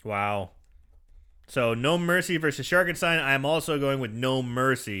finals. Wow. So No Mercy versus Sharkenstein. I'm also going with No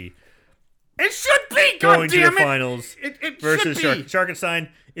Mercy It should be going to the goddammit! finals It versus should be. Sharkenstein.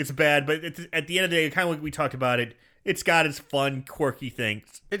 It's bad, but at the end of the day, kind of like we talked about it. It's got its fun, quirky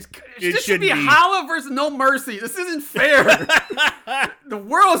things. This should should be be. Hala versus No Mercy. This isn't fair. The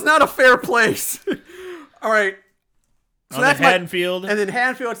world is not a fair place. All right. So On the Haddonfield. And then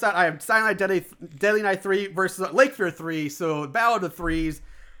Haddonfield side, I have Silent Night, Deadly Night 3 versus Lake Fear 3. So Battle of the Threes.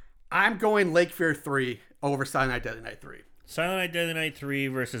 I'm going Lake Fear 3 over Silent Night, Deadly Night 3. Silent Night, Deadly Night 3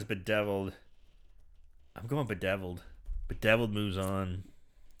 versus Bedeviled. I'm going Bedeviled. Bedeviled moves on.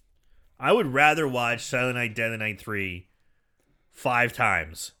 I would rather watch Silent Night, Deadly Night 3 5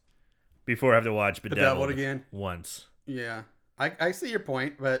 times before I have to watch Bedeviled again? once. Yeah. I see your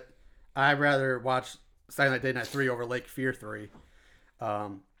point, but I'd rather watch Silent Night, Deadly Night 3 over Lake Fear 3.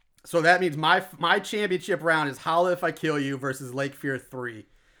 So that means my championship round is Holla If I Kill You versus Lake Fear 3.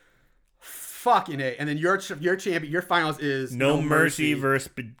 Fucking A. And then your champion, your finals is No Mercy versus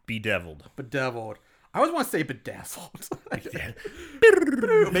Bedeviled. Bedeviled. I always want to say Bedazzled.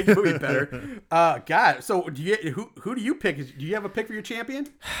 Make the movie better. God. So who do you pick? Do you have a pick for your champion?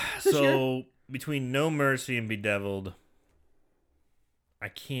 So between No Mercy and Bedeviled, I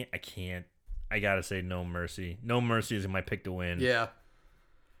can't. I gotta say No Mercy. No Mercy is my pick to win. Yeah.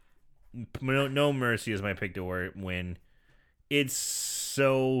 No Mercy is my pick to win. It's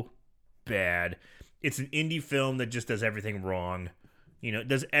so bad. It's an indie film that just does everything wrong.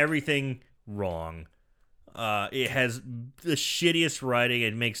 Does everything wrong. It has the shittiest writing.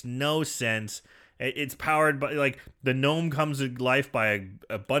 It makes no sense. It's powered by, like, the gnome comes to life by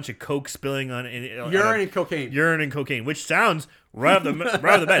a bunch of coke spilling on urine and cocaine. Urine and cocaine, which sounds right off the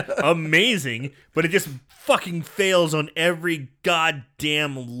bat amazing, but it just fucking fails on every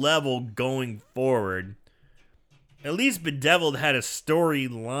goddamn level going forward. At least Bedeviled had a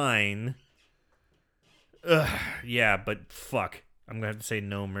storyline. Yeah, but fuck. I'm gonna have to say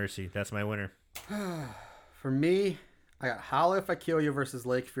No Mercy. That's my winner. For me, I got Holla If I Kill You versus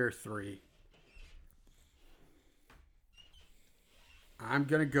Lake Fear 3. I'm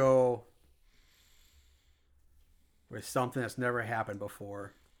going to go with something that's never happened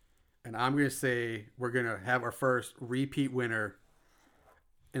before. And I'm going to say we're going to have our first repeat winner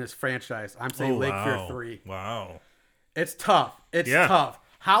in this franchise. I'm saying Lake Fear 3. Wow. It's tough. It's tough.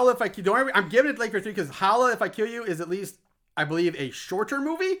 Holla If I Kill You. I'm giving it Lake Fear 3 because Holla If I Kill You is at least, I believe, a shorter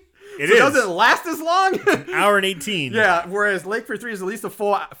movie. It doesn't last as long. Hour and 18. Yeah, whereas Lake Fear 3 is at least a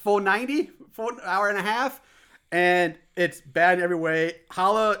full 90, full hour and a half. And it's bad in every way.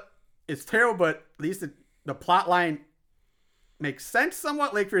 Holla is terrible, but at least the plot line makes sense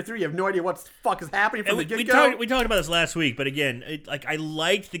somewhat. Lake Fear 3, you have no idea what the fuck is happening from the get-go. We talked about this last week, but again, I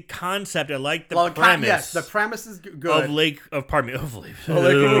liked the concept. I liked the premise. Yes, the premise is good. No.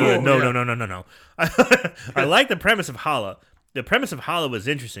 I like the premise of Holla. The premise of Holla was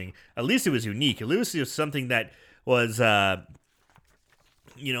interesting. At least it was unique. At least it was something that was,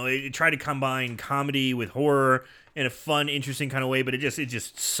 it tried to combine comedy with horror in a fun, interesting kind of way, but it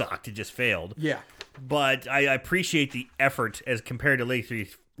just sucked. It just failed. Yeah. But I appreciate the effort as compared to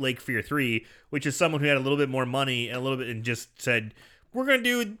Lake Fear 3, which is someone who had a little bit more money and just said, we're going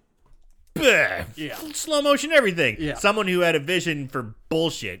to do slow motion everything. Yeah. Someone who had a vision for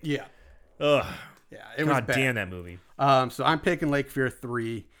bullshit. Yeah. Ugh. Yeah, it was bad. God damn that movie. So I'm picking Lake Fear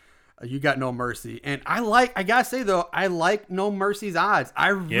 3. You got No Mercy. And I gotta say though, I like No Mercy's odds. I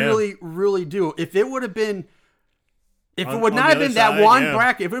really, really do. If it would have been, if it would not have been that one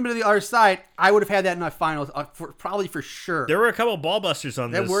bracket, if it would have been the other side, I would have had that in my finals, probably for sure. There were a couple ball busters on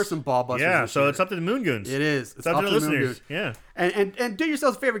this. There were some ball busters. Yeah, so it's up to the Moon Goons. It is. It's up to the listeners. Yeah. And do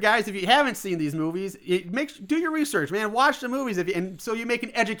yourselves a favor, guys. If you haven't seen these movies, do your research, man. Watch the movies, so you make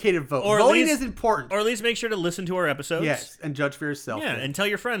an educated vote. Voting is important. Or at least make sure to listen to our episodes. Yes, and judge for yourself. Yeah, and tell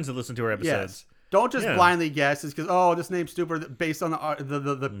your friends to listen to our episodes. Yes. Don't just blindly guess just because, this name's stupid based on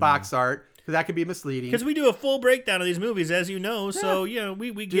the box art. Because that could be misleading. Because we do a full breakdown of these movies, as you know. So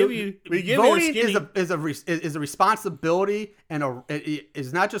we give you voting is a responsibility, and it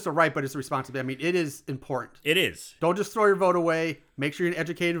is not just a right, but it's a responsibility. I mean, it is important. It is. Don't just throw your vote away. Make sure you're an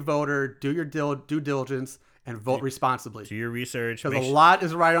educated voter. Do your due diligence and vote responsibly. Do your research. Because a lot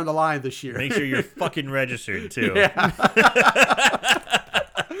is right on the line this year. Make sure you're fucking registered too. Yeah.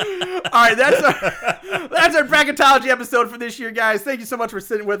 All right, that's our bracketology episode for this year, guys. Thank you so much for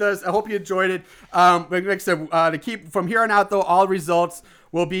sitting with us. I hope you enjoyed it. Like I said, to keep from here on out, though, all results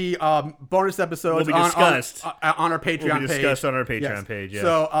will be bonus episodes on our Patreon page. Discussed on our Patreon page. Yeah.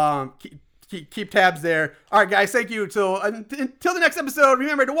 So keep tabs there. All right, guys. Thank you. Until the next episode,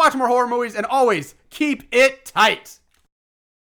 remember to watch more horror movies and always keep it tight.